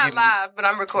 no, I'm not live, but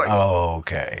I'm recording. Oh,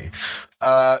 okay.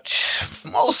 I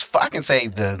can say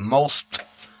the most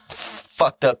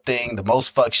fucked up thing, the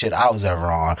most fuck shit I was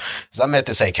ever on is I met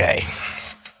this AK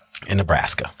in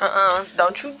Nebraska.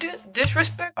 Don't you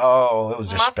disrespect? Oh, it was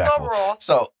disrespectful.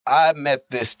 So I met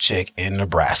this chick in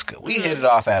Nebraska. We hit it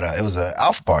off it was an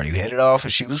alpha party. We hit it off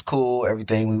and she was cool,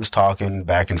 everything. We was talking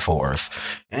back and forth.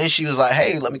 And then she was like,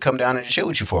 hey, let me come down and chill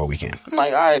with you for a weekend. I'm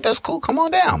like, all right, that's cool. Come on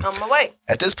down. On my way.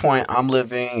 At this point, I'm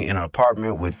living in an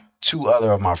apartment with 2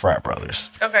 other of my frat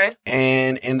brothers. Okay.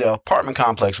 And in the apartment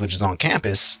complex, which is on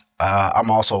campus,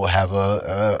 I'm also have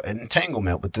an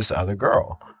entanglement with this other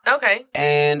girl. Okay.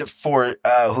 And for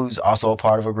who's also a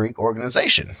part of a Greek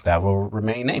organization that will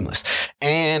remain nameless.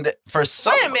 And for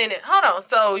some... Wait a minute. Hold on.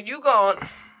 So you going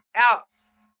out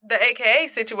the AKA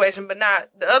situation, but not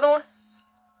the other one?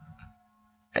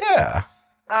 Yeah.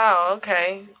 Oh,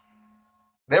 okay.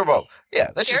 They were both. Yeah,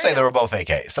 let's just say they were both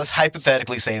AKs. Let's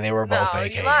hypothetically say they were both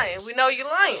AKs. You're lying. We know you're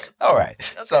lying. All right.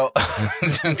 Okay.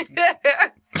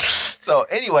 So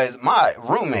anyways, my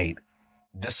roommate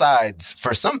decides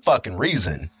for some fucking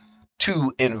reason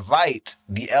to invite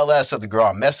the LS of the girl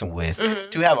I'm messing with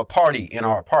to have a party in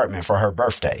our apartment for her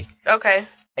birthday. Okay.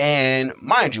 And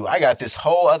mind you, I got this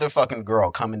whole other fucking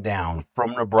girl coming down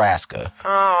from Nebraska.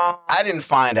 Oh. I didn't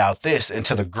find out this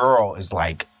until the girl is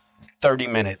like 30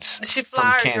 minutes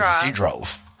from Kansas. She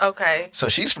drove. Okay. So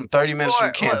she's from 30 minutes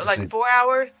from Kansas. Like 4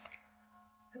 hours?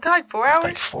 Like 4 hours?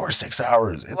 Like 4 or 6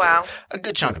 hours. It's a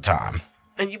good chunk of time.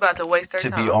 And you about to waste her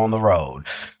time. To be on the road.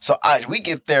 So we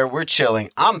get there, we're chilling.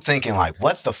 I'm thinking like,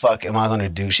 what the fuck am I going to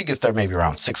do? She gets there maybe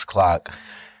around 6 o'clock.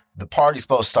 The party's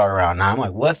supposed to start around 9. I'm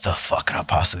like, what the fuck could I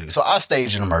possibly do? So I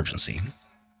stage an emergency.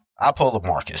 I pull up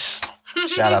Marcus.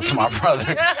 Shout out to my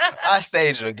brother. I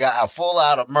staged a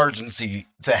full-out emergency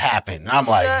to happen. I'm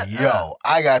like,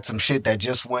 I got some shit that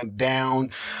just went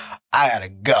down. I gotta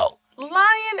go.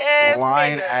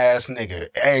 Lying ass nigga.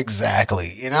 Exactly.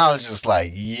 And I was just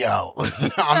like,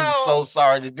 I'm so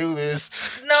sorry to do this.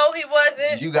 No, he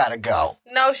wasn't. You gotta go.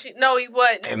 No, he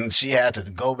wasn't. And she had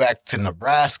to go back to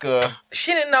Nebraska.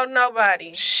 She didn't know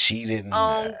nobody. She didn't.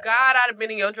 Oh, God, I'd have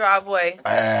been in your driveway.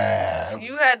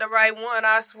 You had the right one,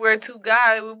 I swear to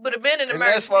God. We would have been in the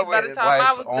emergency by the time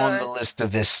I was on the list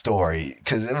of this story.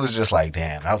 Because it was just like,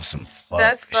 damn, that was some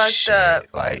That's fucked shit. Up.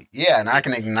 Like, and I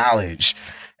can acknowledge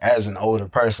as an older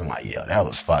person, like, that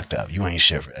was fucked up. You ain't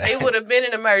shit for that. It would have been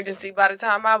an emergency by the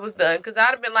time I was done. Because I'd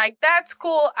have been like, that's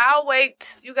cool. I'll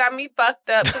wait. You got me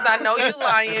fucked up because I know you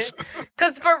lying.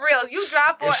 Because for real, you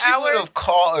drive 4 hours.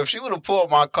 If she would have pulled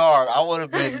my car, I would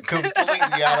have been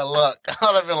completely out of luck.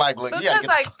 I would have been like, look, because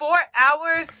like 4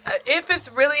 hours, if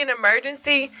it's really an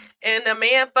emergency and the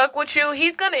man fuck with you,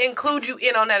 he's going to include you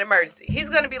in on that emergency.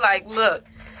 He's going to be like, look,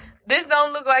 this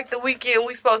don't look like the weekend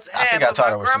we supposed to have. I think I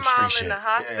told her some street shit.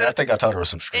 Yeah, I think I told her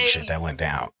some street shit that went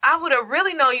down. I would have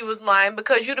really known you was lying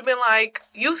because you'd have been like,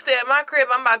 you stay at my crib,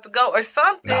 I'm about to go or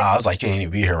something. Nah, I was like, you ain't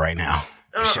even be here right now.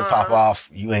 Shit pop off,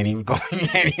 you ain't even going. You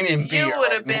ain't even be here. You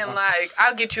would have been like,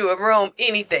 I'll get you a room,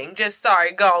 anything. Just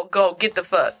sorry, go get the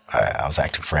fuck. I was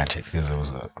acting frantic because it was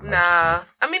a. Nah,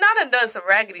 I mean I done some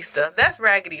raggedy stuff. That's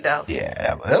raggedy though.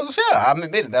 Yeah, it was. Yeah, I'm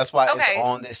admitting that's why it's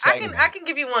on this segment. I can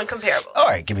give you one comparable. All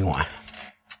right, give me one.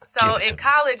 So in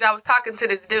college, I was talking to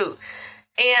this dude.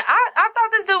 And I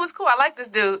thought this dude was cool. I liked this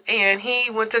dude. And he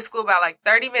went to school about like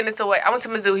 30 minutes away. I went to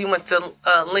Mizzou. He went to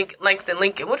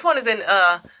Lincoln. Which one is in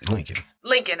Lincoln?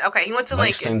 Lincoln. Okay, he went to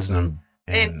Lincoln.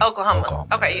 In Oklahoma.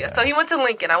 Okay, yeah. So he went to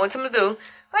Lincoln. I went to Mizzou.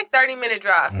 Like 30-minute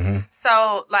drive. Mm-hmm.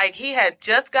 So like he had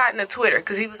just gotten a Twitter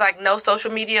because he was like, no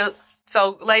social media.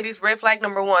 So ladies, red flag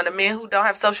number 1, a man who don't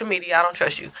have social media, I don't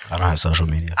trust you. I don't have social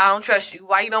media. I don't trust you.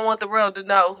 Why you don't want the world to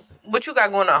know what you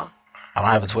got going on? I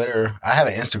don't have a Twitter. I have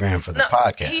an Instagram for the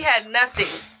podcast. He had nothing.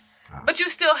 But you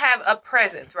still have a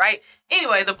presence, right?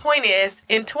 Anyway, the point is,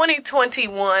 in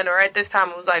 2021, or at this time,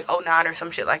 it was like 09 or some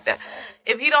shit like that.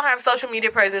 If he don't have social media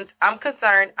presence, I'm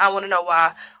concerned. I want to know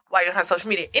why you don't have social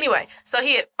media. Anyway, so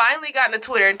he had finally gotten to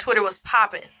Twitter, and Twitter was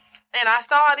popping. And I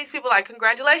saw all these people like,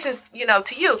 congratulations,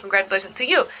 to you. Congratulations to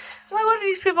you. I'm like, what are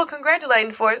these people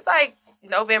congratulating for? It's like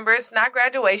November. It's not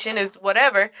graduation. It's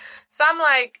whatever. So I'm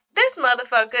like, this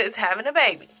motherfucker is having a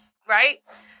baby, right?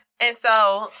 And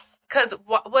so, because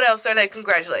what else are they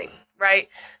congratulating, right?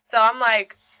 So I'm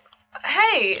like,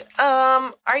 hey,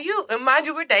 are you, and mind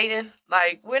you, we're dating.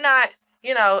 Like, we're not,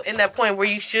 in that point where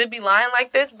you should be lying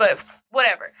like this, but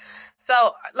whatever.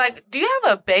 So, like, do you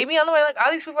have a baby on the way? Like,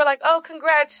 all these people are like, oh,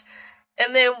 congrats.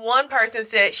 And then one person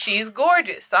said, she's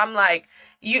gorgeous. So I'm like,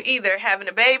 you either having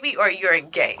a baby or you're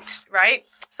engaged, right?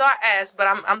 So I asked, but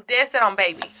I'm dead set on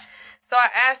baby. So I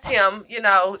asked him,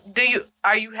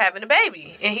 are you having a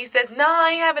baby? And he says, no,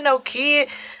 I ain't having no kid.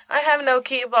 I ain't having no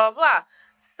kid, blah, blah.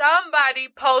 Somebody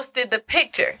posted the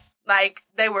picture. Like,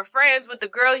 they were friends with the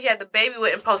girl he had the baby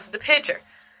with and posted the picture.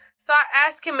 So I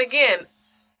asked him again,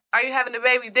 are you having a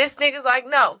baby? This nigga's like,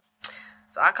 no.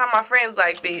 So I call my friends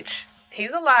like, bitch,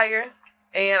 he's a liar,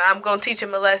 and I'm going to teach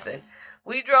him a lesson.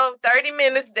 We drove 30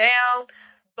 minutes down,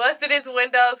 busted his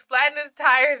windows, flattened his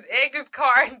tires, egged his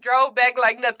car, and drove back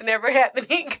like nothing ever happened.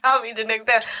 He called me the next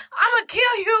day. I'm going to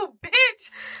kill you,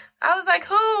 bitch. I was like,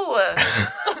 who?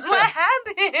 What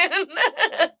happened?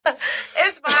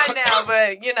 It's fine now,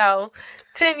 but,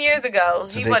 10 years ago,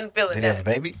 so he wasn't feeling that. Did he have a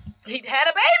baby? He had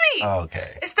a baby. Oh,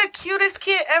 okay. It's the cutest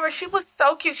kid ever. She was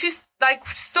so cute. She's like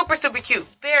super, super cute.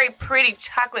 Very pretty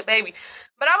chocolate baby.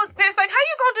 But I was pissed. Like, how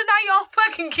you gonna deny your own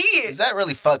fucking kid? Is that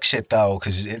really fuck shit, though?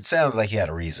 Because it sounds like he had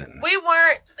a reason.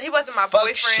 He wasn't my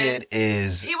boyfriend. Shit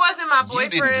is... He wasn't my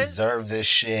boyfriend. You didn't deserve this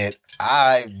shit.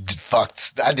 I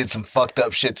did some fucked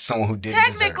up shit to someone who didn't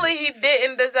Technically, he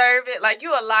didn't deserve it. Like,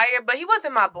 you a liar, but he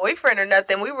wasn't my boyfriend or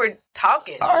nothing. We were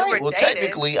talking. All right, we were dating.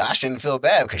 Technically, I shouldn't feel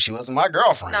bad because she wasn't my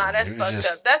girlfriend. Nah, that's fucked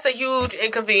up. That's a huge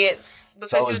inconvenience.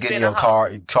 So it's getting your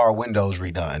car windows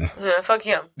redone. Yeah, fuck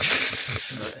him.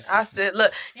 I said,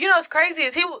 look, what's crazy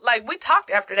is we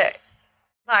talked after that.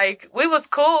 Like, we was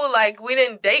cool. Like, we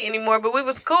didn't date anymore, but we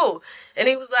was cool. And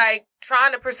he was, like,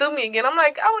 trying to pursue me again. I'm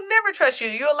like, I would never trust you.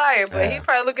 You're a liar. But he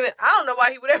probably looking at, I don't know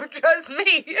why he would ever trust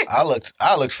me. I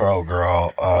looked for old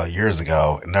girl years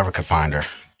ago and never could find her.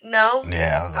 No.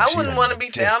 Yeah. I wouldn't want to be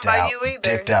found by you either.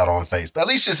 Dipped out on Facebook. At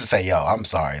least just to say, yo, I'm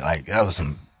sorry. Like, that was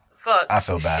some... Fuck. I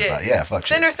feel bad about it. Yeah, fuck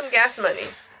Send her some gas money.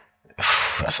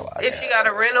 That's a lot. If she got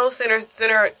a rental, send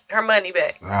her money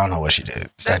back. I don't know what she did.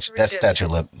 That's statute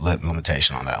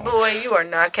limitation on that one. Boy, you are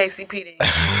not KCPD.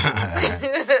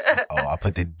 Oh, I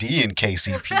put the D in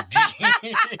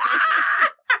KCPD.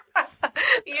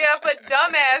 Yeah, but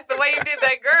dumbass the way you did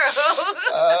that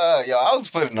girl. Yo, I was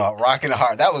putting a rock in the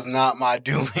heart. That was not my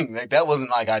doing. Like, that wasn't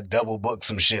like I double booked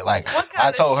some shit. Like,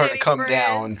 I told her to come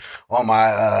down on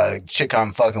my chick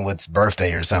I'm fucking with's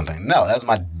birthday or something. No, that's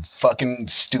my fucking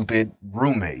stupid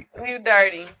roommate. You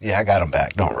dirty. Yeah, I got him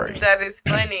back. Don't worry. That is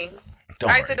funny. All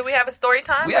right, so do we have a story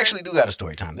time? We actually do got a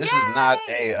story time. This is not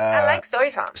a I like story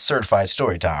time. Certified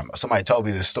story time. Somebody told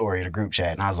me this story in a group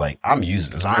chat, and I was like, I'm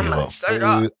using this. I don't give a fuck.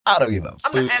 I don't give a fuck.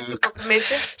 I'm going to ask you for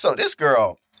permission. So this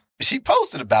girl, she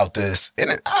posted about this, and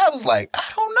I was like,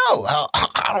 I don't know.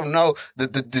 I don't know.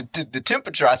 The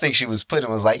temperature I think she was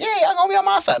putting was like, yeah, y'all gonna be on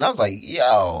my side. And I was like,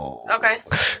 yo. Okay.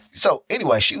 So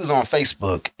anyway, she was on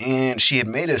Facebook, and she had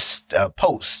made a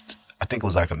post. I think it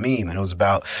was like a meme, and it was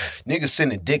about niggas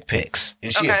sending dick pics.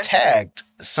 And she had tagged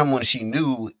someone she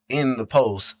knew in the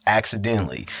post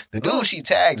accidentally. The dude she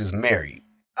tagged is married.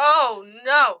 Oh,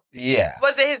 no. Yeah.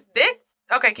 Was it his dick?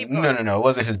 Okay, keep going. No. It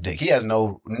wasn't his dick. He has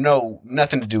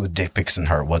nothing to do with dick pics and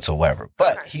her whatsoever.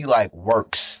 But he, like,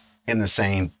 works in the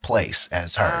same place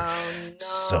as her. Oh, no.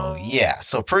 So, yeah.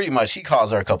 So, pretty much, he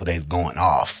calls her a couple days going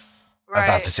off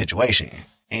about the situation.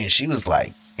 And she was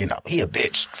like, you know, he a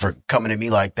bitch for coming at me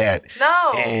like that.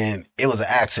 No. And it was an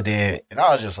accident. And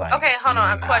I was just like, okay, hold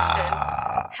on. A question.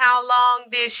 How long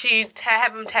did she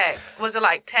have him tag? Was it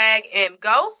like tag and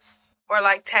go? Or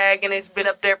like tag and it's been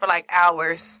up there for like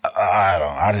hours?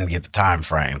 I didn't get the time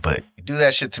frame, but do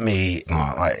that shit to me. Do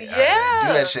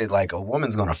that shit like a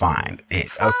woman's gonna find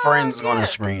it. A friend's gonna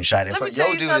screenshot it. Let me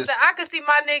tell you something. I could see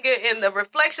my nigga in the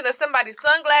reflection of somebody's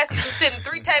sunglasses who's sitting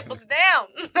 3 tables down.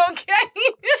 Okay?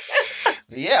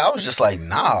 Yeah, I was just like,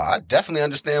 nah, I definitely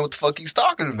understand what the fuck he's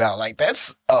talking about. Like,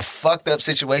 that's a fucked up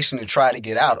situation to try to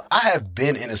get out. I have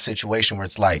been in a situation where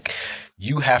it's like,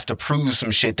 you have to prove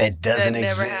some shit that doesn't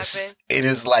exist. It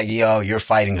is like, yo, you're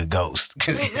fighting a ghost.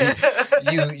 Because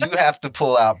you have to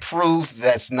pull out proof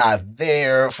that's not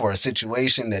there for a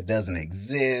situation that doesn't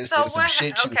exist. So what?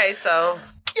 So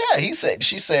yeah,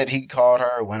 she said he called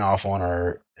her, went off on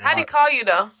her. How'd he call you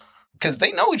though? Because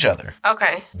they know each other.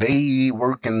 Okay. They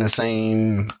work in the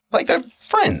same, like they're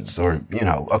friends or, you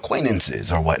know,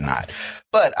 acquaintances or whatnot.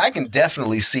 But I can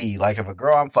definitely see, like, if a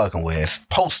girl I'm fucking with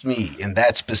posts me in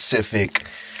that specific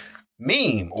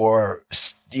meme or,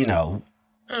 you know,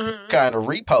 kind of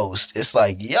repost, it's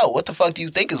like, yo, what the fuck do you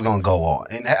think is going to go on?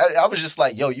 And I was just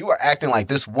like, yo, you are acting like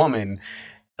this woman.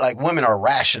 Like, women are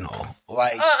rational.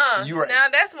 Like, you are. Now,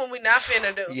 that's what we not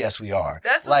finna do. Yes, we are.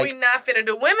 That's what we not finna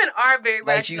do. Women are very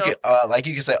rational. You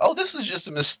can say, oh, this was just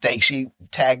a mistake. She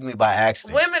tagged me by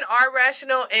accident. Women are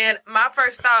rational, and my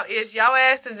first thought is, y'all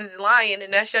asses is lying,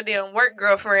 and that's your damn work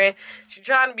girlfriend. She's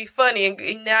trying to be funny,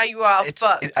 and now you all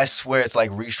fucked. I swear it's like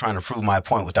Reese trying to prove my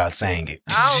point without saying it.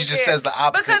 She just says the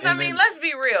opposite. Because, I mean, let's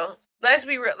be real.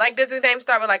 Like, does his name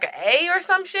start with, like, an A or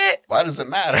some shit? Why does it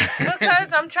matter?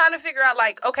 Because I'm trying to figure out,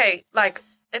 like, okay, like,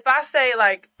 if I say,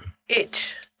 like,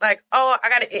 itch, like, oh, I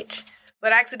got an itch,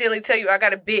 but I accidentally tell you I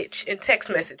got a bitch in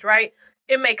text message, right?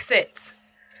 It makes sense.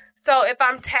 So if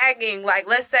I'm tagging, like,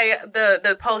 let's say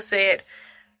the post said,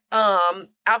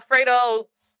 Alfredo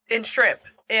and shrimp,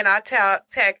 and I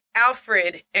tag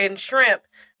Alfred and shrimp,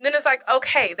 then it's like,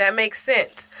 okay, that makes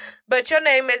sense. But your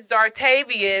name is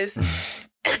Zartavius.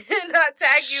 And I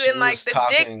tag you in like the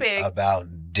dick pic. About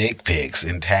dick pics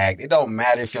and tagged. It don't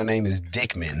matter if your name is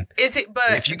Dickman. Is it?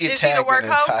 But if you get is tagged he the work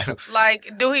in hoe? title,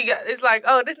 like, it's like,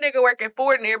 oh, this nigga work at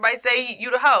Ford, and everybody say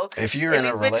you the hoe. If you're in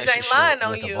a relationship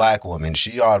with a black woman,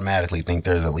 she automatically think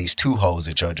there's at least 2 hoes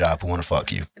at your job who want to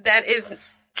fuck you. That is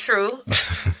true,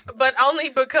 but only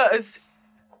because.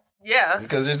 Yeah.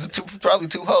 Because there's probably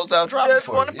 2 hoes out dropping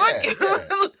for you. Just want to fuck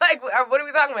you. Like, what are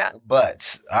we talking about?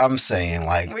 But I'm saying,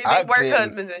 like, where you think work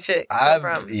husbands and shit come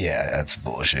from? Yeah, that's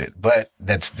bullshit. But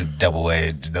that's the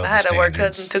double-edged double I had standards. a work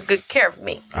husband took good care of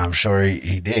me. I'm sure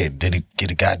he did. Did he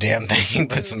get a goddamn thing?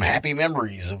 But some happy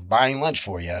memories of buying lunch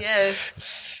for you.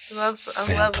 Yes.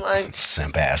 I love lunch.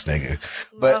 Simp ass nigga.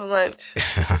 Love lunch.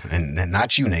 and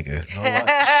not you, nigga. No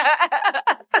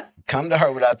lunch. Come to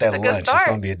her without that lunch. It's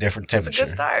going to be a different temperature.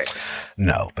 It's a good start.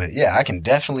 No, but yeah, I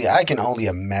can only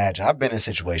imagine. I've been in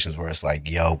situations where it's like,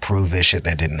 yo, prove this shit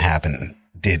that didn't happen.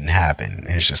 And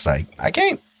it's just like, I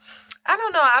can't. I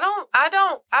don't know. I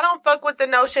don't fuck with the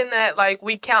notion that like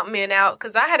we count men out.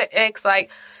 Cause I had an ex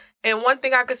and one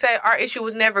thing I could say, our issue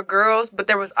was never girls, but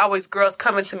there was always girls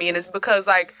coming to me. And it's because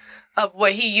like of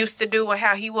what he used to do and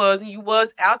how he was, and you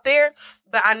was out there.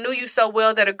 But I knew you so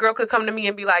well that a girl could come to me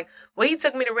and be like, well, he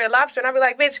took me to Red Lobster. And I'd be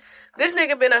like, bitch, this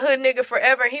nigga been a hood nigga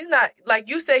forever. He's not, like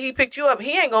you said, he picked you up.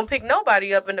 He ain't going to pick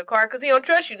nobody up in the car because he don't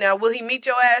trust you now. Will he meet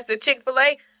your ass at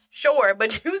Chick-fil-A? Sure.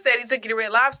 But you said he took you to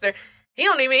Red Lobster. He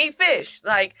don't even eat fish.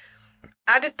 Like,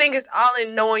 I just think it's all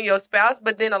in knowing your spouse.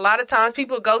 But then a lot of times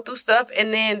people go through stuff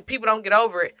and then people don't get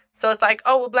over it. So it's like,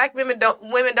 oh, well, black women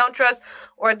don't trust,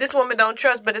 or this woman don't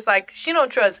trust. But it's like, she don't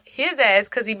trust his ass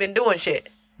because he been doing shit.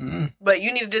 But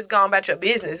you need to just go on about your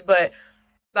business. But,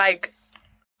 like,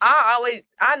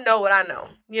 I know what I know,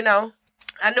 you know?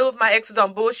 I knew if my ex was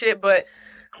on bullshit, but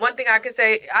one thing I can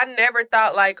say, I never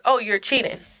thought, like, oh, you're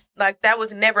cheating. Like, that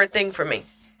was never a thing for me.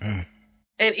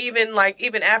 And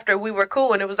even after we were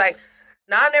cool, and it was like,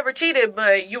 no, I never cheated,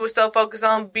 but you were so focused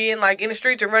on being, like, in the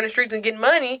streets and running the streets and getting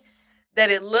money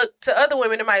that it looked, to other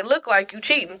women, it might look like you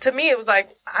cheating. To me, it was like,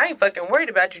 I ain't fucking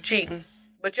worried about you cheating.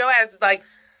 But your ass is like,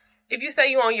 if you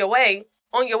say you on your way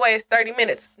is 30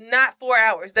 minutes, not 4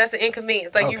 hours. That's an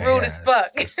inconvenience. Like, okay, you rude as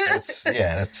fuck.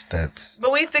 That's.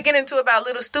 But we used to get into about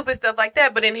little stupid stuff like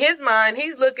that. But in his mind,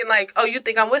 he's looking like, oh, you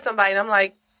think I'm with somebody? And I'm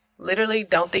like, literally,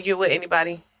 don't think you're with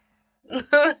anybody.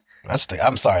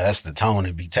 I'm sorry, that's the tone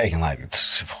it'd be taken. Like,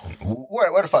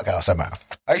 where the fuck else am I?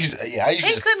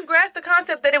 He couldn't grasp the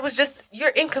concept that it was just,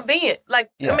 you're inconvenient.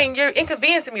 Like, yeah. I mean, you're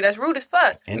inconveniencing me. That's rude as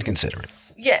fuck. Inconsiderate.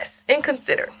 Yes,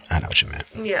 inconsiderate. I know what you meant.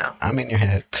 Yeah. I'm in your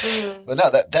head. But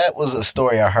no, that was a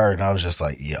story I heard, and I was just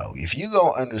like, yo, if you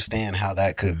don't understand how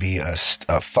that could be a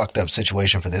fucked up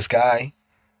situation for this guy,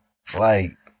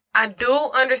 like... I do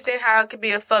understand how it could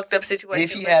be a fucked up situation.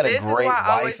 If he had a great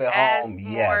wife at home,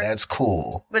 that's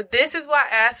cool. But this is why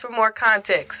I asked for more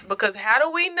context. Because how do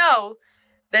we know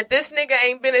that this nigga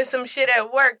ain't been in some shit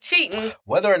at work cheating?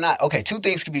 Whether or not, okay, two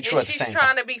things can be true at the same time. She's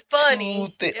trying to be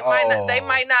funny. They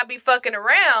might not be fucking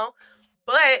around.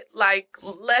 But, like,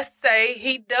 let's say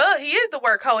he is the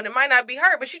work hoe, and it might not be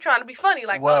her, but she's trying to be funny.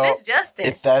 Like, well, that's Justin.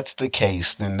 If that's the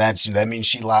case, then that means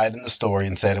she lied in the story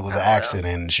and said it was an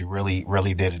accident, and she really,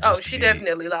 really did it. She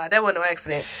definitely lied. That wasn't no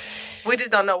accident. We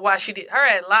just don't know why she did. Her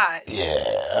had lied. Yeah,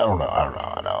 I don't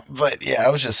know. But yeah,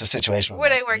 it was just a situation. Where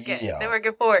they work at? They work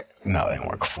at Ford. No, they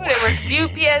work for. Where they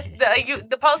work? UPS,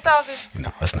 the post office. No,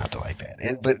 it's not like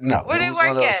that. But no, where they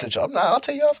work at? I'll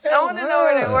tell you off. I want to know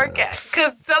where they work at,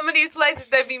 because some of these places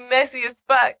they be messy as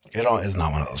fuck. It's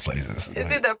not one of those places.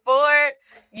 It's either Ford,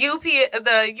 UPS,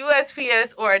 the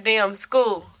USPS, or a damn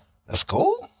school. A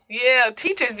school? Yeah,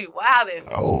 teachers be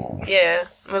wildin'. Oh. Yeah,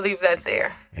 I'm going to leave that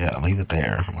there. Yeah, leave it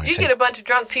there. You get a bunch of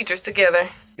drunk teachers together.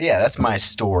 Yeah, that's my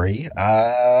story.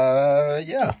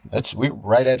 Yeah, we're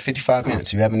right at 55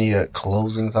 minutes. You have any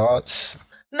closing thoughts?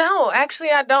 No,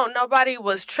 actually, I don't. Nobody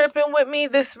was tripping with me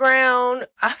this round.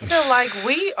 I feel like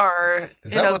we are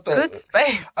in a good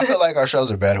space. I feel like our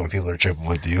shows are better when people are tripping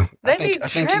with you. I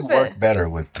think you work better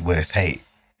with hate.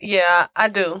 Yeah, I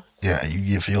do. Yeah, you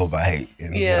get fueled by hate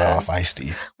and you get all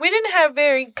feisty. We didn't have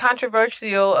very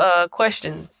controversial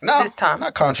questions this time.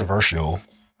 Not controversial.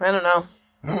 I don't know.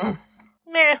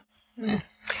 Mm-hmm. Nah.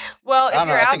 Well, if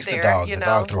you're out there, the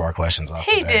dog threw our questions off.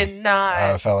 He did not.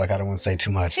 I felt like I didn't want to say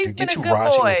too much. He's get been too a good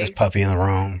raunchy boy. with this puppy in the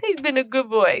room. He's been a good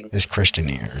boy. His Christian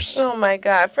ears. Oh my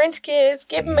God! French kiss.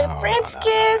 Give him a French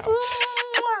kiss.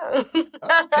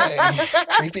 Okay,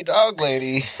 creepy dog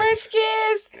lady. French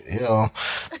kiss. Ew.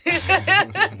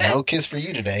 No kiss for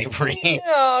you today, Bree.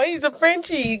 Oh, he's a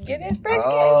Frenchie. Get it, French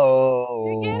kiss.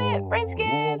 You get it, French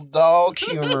kiss. Dog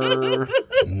humor.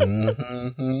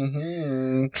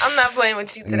 I'm not playing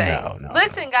with you today. No.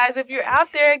 Listen, guys, if you're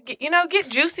out there, get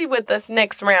juicy with us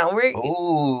next round.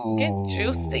 Get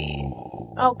juicy.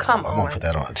 Oh, come on. I'm gonna put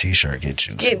that on a t-shirt. Get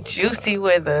juicy. Get juicy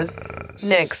with us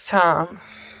next time.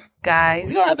 Guys,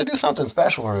 we don't have to do something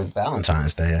special for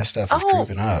Valentine's Day. That stuff is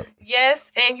creeping up.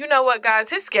 Yes, and you know what,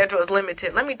 guys? His schedule is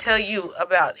limited. Let me tell you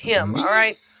about him. All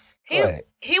right,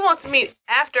 he wants to meet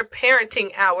after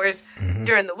parenting hours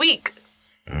during the week.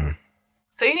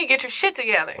 So you need to get your shit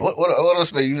together. What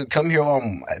else? You come here while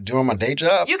I'm doing my day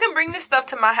job. You can bring this stuff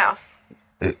to my house.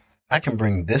 I can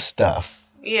bring this stuff.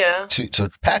 Yeah. To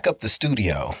pack up the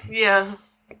studio. Yeah.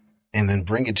 And then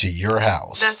bring it to your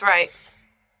house. That's right.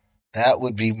 That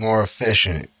would be more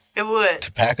efficient It would.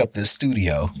 To pack up this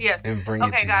studio. Yes. And bring it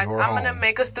to guys, your home. I'm going to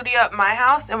make a studio at my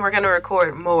house, and we're going to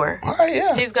record more. All right,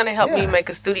 yeah. He's going to help me make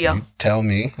a studio. You tell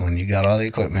me when you got all the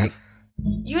equipment.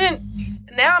 You didn't.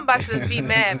 Now I'm about to be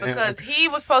mad because he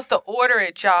was supposed to order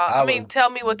it, y'all. Tell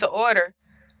me what to order.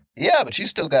 Yeah, but you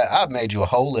still got. I've made you a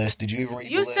whole list. Did you even read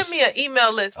the list? You sent me an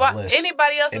email list.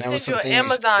 Anybody else will send you an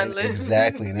Amazon list.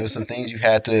 Exactly. And there was some things you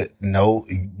had to know.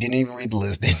 You didn't even read the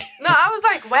list, did you? No, I was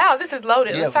like, wow, this is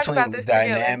loaded. Let's talk about this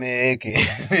dynamic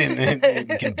and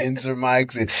condenser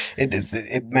mics.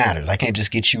 It matters. I can't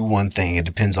just get you one thing. It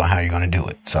depends on how you're going to do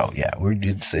it. So, yeah,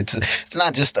 it's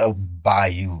not just a buy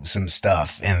you some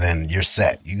stuff and then you're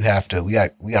set. You have to. We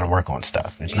got to work on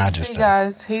stuff. It's not just.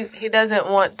 Guys, he doesn't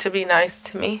want to be nice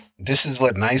to me. This is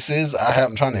what nice is.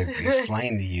 I'm trying to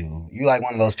explain to you. You like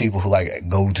one of those people who like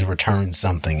go to return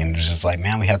something and it's just like,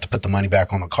 man, we have to put the money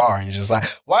back on the car. And you're just like,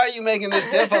 why are you making this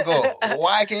difficult?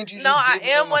 Why can't you just I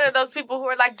am one of those people who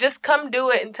are like, just come do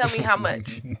it and tell me how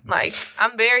much. Like,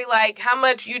 I'm very like, how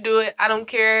much you do it. I don't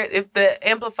care if the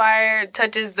amplifier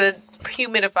touches the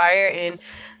humidifier and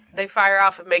they fire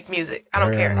off and make music. I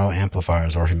don't care. There are no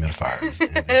amplifiers or humidifiers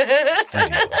in this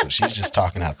studio, so she's just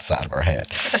talking out the side of her head.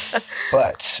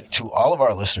 But to all of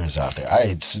our listeners out there,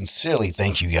 I sincerely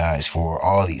thank you guys for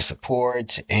all the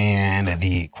support and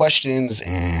the questions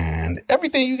and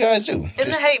everything you guys do. And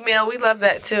the hate mail, we love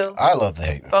that too. I love the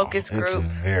hate mail. Focus group. It's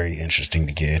very interesting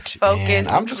to get. Focus and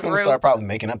I'm just going to start probably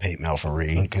making up hate mail for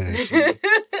Ree because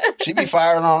she be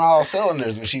firing on all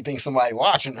cylinders when she thinks somebody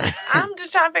watching her. I'm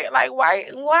just trying to figure, like, why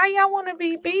y'all want to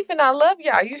be beefing? I love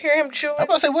y'all. You hear him chewing? I'm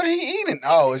about to say, what are he eating?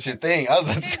 Oh, it's your thing. I was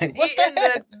about to say, what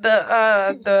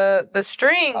the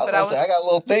string. I got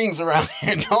little things around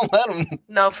here. Don't let him.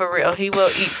 No, for real. He will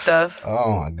eat stuff.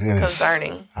 Oh, my goodness. It's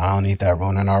concerning. I don't need that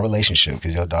ruining our relationship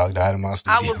because your dog died in my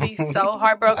studio. I would be so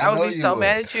heartbroken. I would be so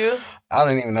mad at you. I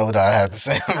don't even know what I'd have to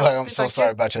say. I'm so sorry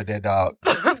about your dead dog.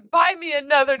 Buy me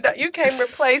another dog. You can't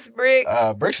replace Bricks.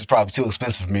 Bricks is probably too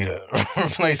expensive for me to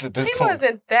replace at this point. He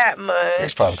wasn't that much.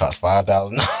 Bricks probably cost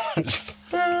 $5,000.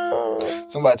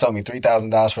 Somebody told me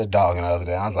 $3,000 for a dog the other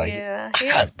day. I was like, yeah,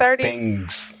 he's 30.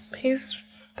 Things. He's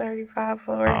 35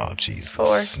 for. Oh, Jesus. 4.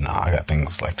 No, I got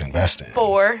things like to invest in.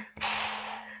 4.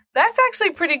 That's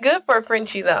actually pretty good for a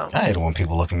Frenchie, though. I hate it when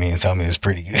people look at me and tell me it's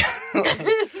pretty good.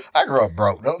 I grew up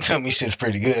broke. Don't tell me shit's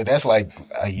pretty good. That's like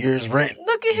a year's rent.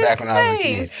 Look at his face. I was a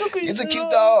kid. It's a cute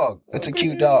dog. It's a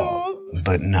cute dog.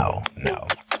 But no.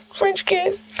 French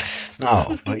kiss.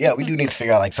 No, but yeah, we do need to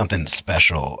figure out like something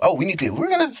special. Oh, we're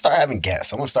going to start having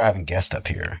guests. I want to start having guests up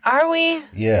here. Are we?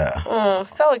 Yeah. Oh,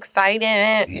 so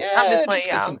excited. Yeah, I'm just playing,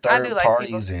 get some third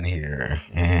parties in here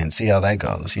and see how that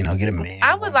goes. You know, get a man.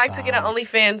 I would like to get an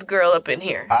OnlyFans girl up in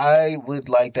here. I would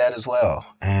like that as well.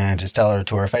 And just tell her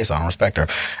to her face, I don't respect her.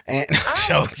 And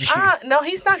joking. No,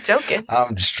 he's not joking.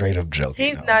 I'm just straight up joking.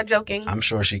 He's not joking. I'm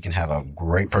sure she can have a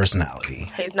great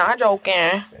personality. He's not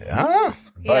joking. Yeah.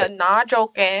 But, not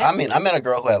joking. I mean, I met a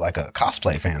girl who had like a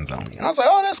cosplay fan zone. And I was like,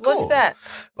 oh, that's cool. What's that?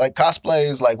 Like cosplay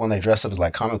is like when they dress up as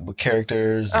like comic book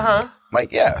characters. Uh-huh.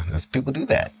 Like, yeah, people do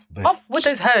that. But off with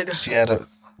his head. She had a,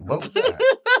 what was that?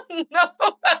 No.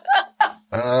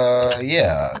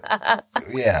 Yeah.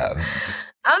 Yeah.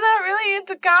 I'm not really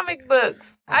into comic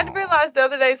books. Oh. I realized the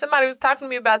other day somebody was talking to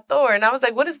me about Thor, and I was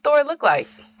like, what does Thor look like?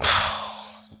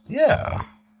 Yeah.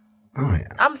 Oh, yeah.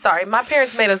 I'm sorry. My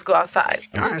parents made us go outside.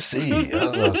 I see.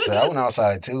 I went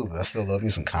outside too, but I still love me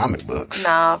some comic books.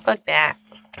 Nah, fuck that.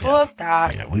 Yeah. Fuck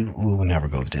that. Yeah, we will never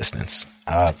go the distance.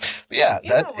 Yeah,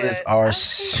 that is our...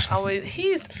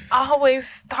 He's always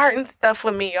starting stuff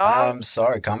with me, y'all. I'm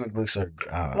sorry. Comic books are...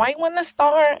 Why you want to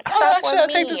start? Actually, I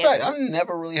take this back. I've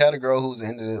never really had a girl who's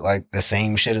into like the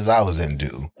same shit as I was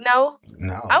into. No?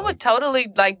 I would totally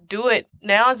like do it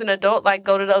now as an adult, like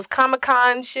go to those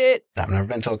Comic-Con shit. I've never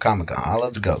been to a Comic-Con. I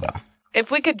love to go though. If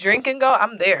we could drink and go,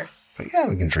 I'm there. Yeah,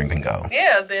 we can drink and go.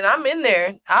 Yeah, then I'm in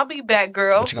there. I'll be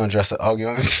Batgirl. What you gonna dress up? Oh, you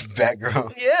gonna be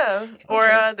Batgirl? Yeah,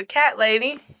 or the cat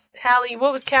lady, Hallie.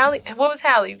 What was Hallie?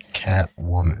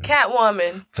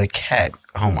 Catwoman. The cat.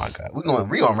 Oh my God, we're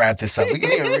gonna wrap this up. We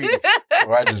can even read,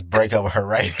 or I just break up with her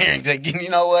right here and say, you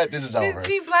know what? This is over.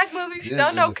 See black movies. You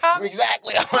don't know comics.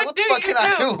 Exactly. What the fuck can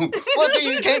I do? What do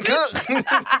you can't cook?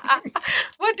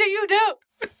 What do you do?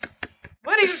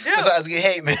 What do you do? Besides get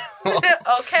hate mail.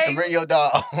 Okay. And bring your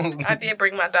dog. I did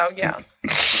bring my dog out.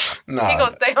 No. He gonna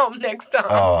stay home next time.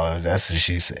 Oh, that's what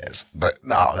she says. But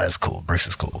no, that's cool. Bricks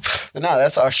is cool. But no,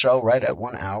 that's our show right at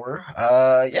 1 hour.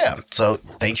 Yeah. So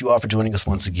thank you all for joining us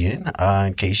once again.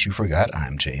 In case you forgot,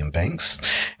 I'm J.M. Banks.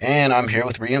 And I'm here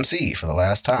with Ree MC for the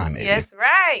last time. Maybe. Yes,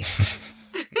 right.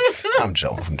 I'm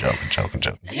joking.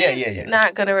 Yeah.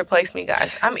 Not gonna replace me,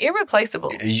 guys. I'm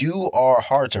irreplaceable. You are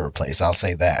hard to replace. I'll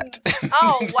say that.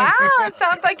 Oh wow!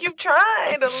 Sounds like you've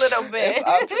tried a little bit.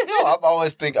 I've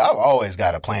always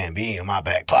got a plan B in my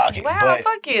back pocket. Wow, but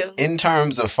fuck you. In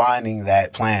terms of finding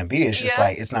that plan B, it's just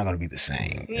like it's not going to be the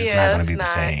same. It's not going to be the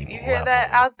same. You hear that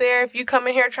out there? If you come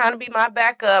in here trying to be my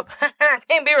backup,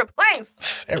 can't be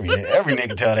replaced. Every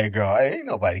nigga tell that girl, hey, ain't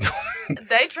nobody going.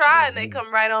 They try and they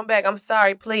come right on back. I'm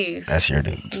sorry, please. That's your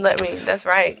dudes. That's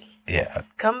right. Yeah.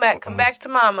 Come back to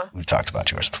mama. We talked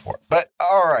about yours before. But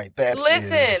all right,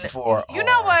 Listen, for you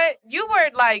know what? You were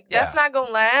like, that's not going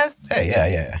to last. Hey,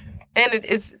 yeah. And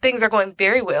things are going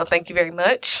very well. Thank you very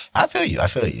much. I feel you.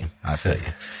 And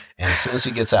as soon as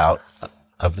he gets out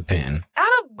of the pen. Out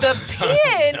of the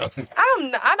pen?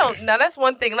 I don't know. That's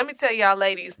one thing. Let me tell y'all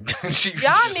ladies.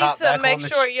 Y'all need to make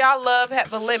sure y'all love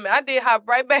have a limit. I did hop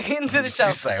right back into the show.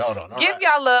 She's like, hold on. Give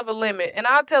y'all love a limit. And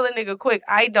I'll tell a nigga quick,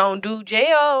 I don't do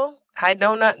jail. I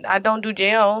don't do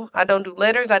jail. I don't do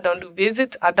letters. I don't do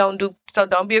visits. So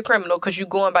don't be a criminal because you're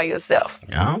going by yourself.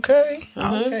 Okay.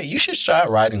 Okay. You should start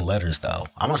writing letters, though.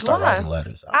 I'm going to start writing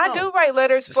letters. I do write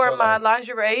letters for my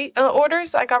lingerie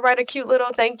orders. Like I write a cute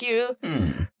little thank you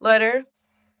letter.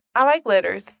 I like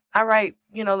letters. I write,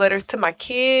 letters to my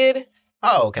kid.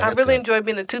 Oh, okay. I really enjoy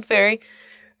being a tooth fairy.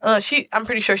 I'm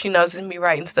pretty sure she knows it's me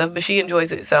writing stuff, but she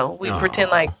enjoys it. So we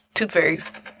pretend like tooth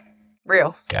fairies.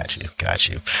 Real. Got you.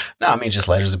 No, I mean just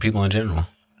letters to people in general.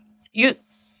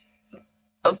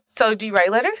 So do you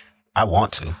write letters? I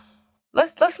want to.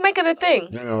 Let's make it a thing.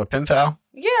 You know, a pen pal?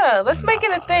 Yeah, let's make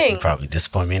it a thing. You'd probably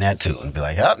disappoint me in that too and be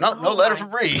like, no letter for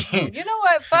Bree. You know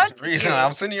what? Fuck Reason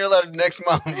I'm sending you a letter next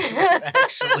month.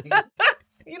 Actually.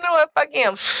 You know what? Fuck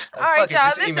him. All right,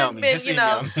 y'all. This has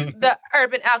been, the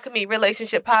Urban Alchemy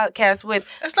Relationship Podcast with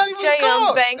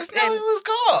J.M. Banks. That's not what it was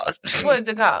called. What is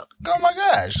it called? Oh my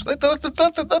gosh. Let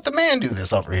the man do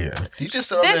this over here. You just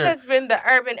sit over there. This has been the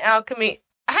Urban Alchemy.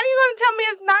 How are you going to tell me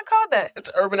it's not called that?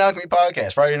 It's Urban Alchemy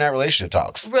Podcast, Friday Night Relationship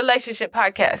Talks. Relationship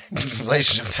Podcast.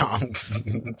 Relationship Talks.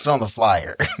 It's on the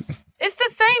flyer. It's the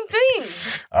same thing.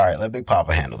 All right, let Big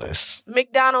Papa handle this.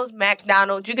 McDonald's,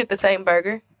 you get the same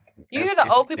burger. You hear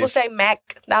the old people say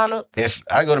McDonald's? If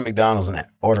I go to McDonald's and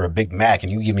order a Big Mac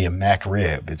and you give me a Mac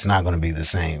rib, it's not going to be the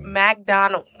same.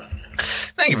 McDonald's.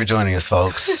 Thank you for joining us,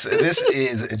 folks. This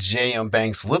is J.M.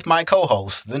 Banks with my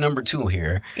co-host, the number 2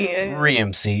 here,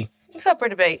 ReMC. What's up for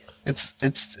debate? It's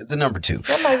the number 2.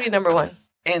 That might be number 1.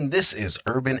 And this is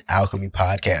Urban Alchemy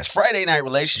Podcast. Friday Night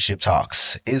Relationship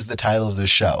Talks is the title of the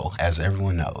show, as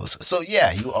everyone knows. So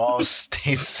yeah, you all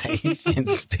stay safe and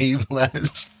stay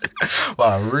blessed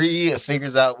while Ree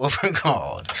figures out what we're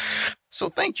called. So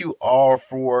thank you all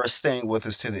for staying with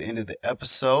us to the end of the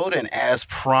episode. And as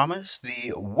promised,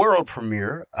 the world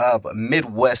premiere of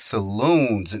Midwest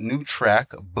Saloon's new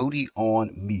track, Booty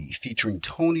on Me, featuring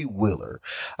Tony Willer.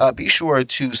 Be sure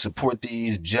to support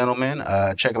these gentlemen.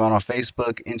 Check them out on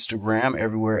Facebook, Instagram,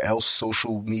 everywhere else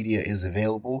social media is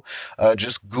available.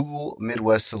 Just Google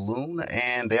Midwest Saloon,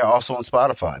 and they're also on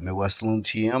Spotify, Midwest Saloon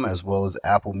TM, as well as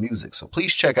Apple Music. So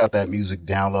please check out that music,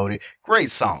 download it. Great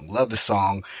song. Love the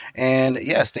song. And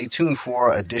yeah, stay tuned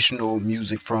for additional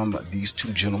music from these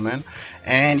two gentlemen.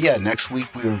 And yeah, next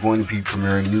week we are going to be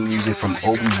premiering new music from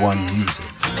Obi-Wan Music.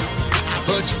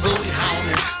 Put your booty on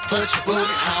me, put your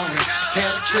booty on me.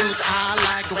 Tell the truth, I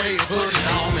like the way you put it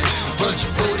on me. Put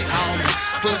your booty on me,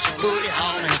 put your booty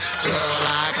on me. Girl,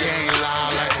 I can't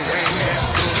lie like the way you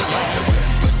put it on me.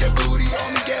 Put that booty on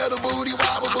me, get the booty,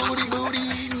 wobble booty,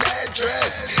 eating that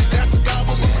dress. That's a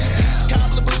gobble booty,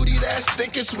 cobbler booty, that's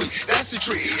thick and sweet. That's the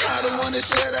tree. I don't wanna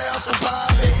share the apple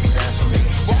pie, baby, that's for me.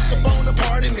 Walk up on the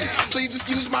party me. Please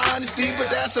excuse my honesty, but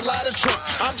that's a lot of trunk.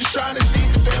 I'm just trying to see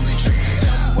the family tree.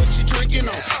 Tell me what you drinking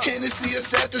on. Hennessy or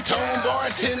set the tone,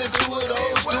 bartender, 2 of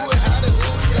those. Do it how the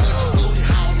hood go. Booty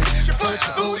on me, put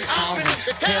your booty on me.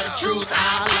 Tell the truth,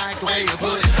 I like the way you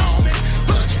put it on me.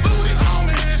 Put your booty on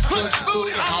me, put your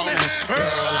booty on me.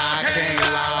 Girl, I can't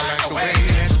lie like the way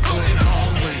you put it on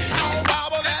me. Don't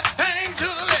wobble that thing to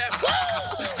the left.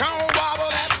 Don't wobble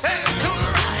that thing to the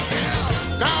right.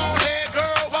 Don't let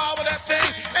girl wobble that thing.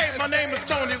 Hey, my name is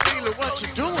Tony Wheeler. What you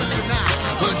doing tonight?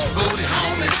 Put your booty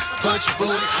on me. Put your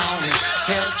booty on me.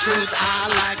 Tell the truth, I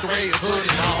like the way you put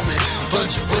it on me. Put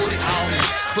your booty on me.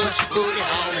 Put your booty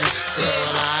on me.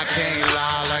 Girl, I can't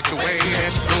lie like the way you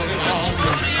put it on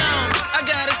me. I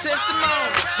got a testimony.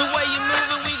 The way you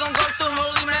moving, we gon' go through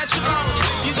holy matrimony.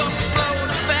 You go from slow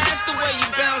to fast, the way you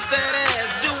bounce that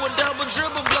ass. Do a double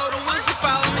dribble, blow the whistle,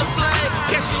 follow the play.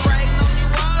 Catch me writing on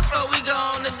your walls before we go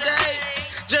on a date.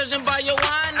 Judging by your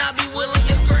wine, I'll be willing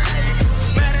your grace.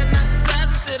 Better not the size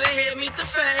until the head meet the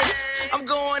face. I'm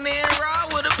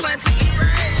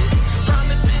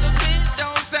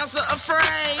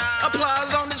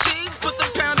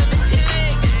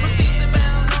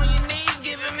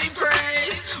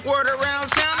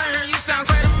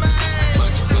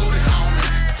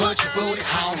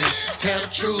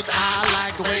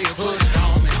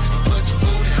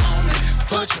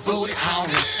Put your booty on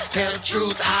me. Tell the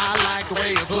truth, I like the way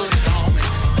you put it on me.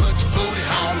 Put your booty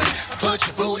on me. Put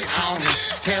your booty on me.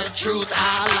 Tell the truth,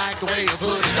 I like the way you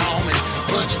put it on me.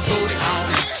 Put your booty on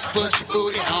me. Put your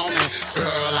booty on me.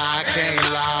 Girl, I can't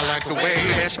lie like the way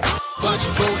that you put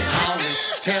your booty on me.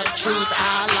 Tell the truth,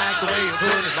 I like the way you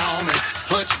put it on me.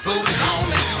 Put your booty on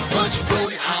me. Put your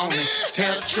booty on me.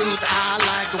 Tell the truth, I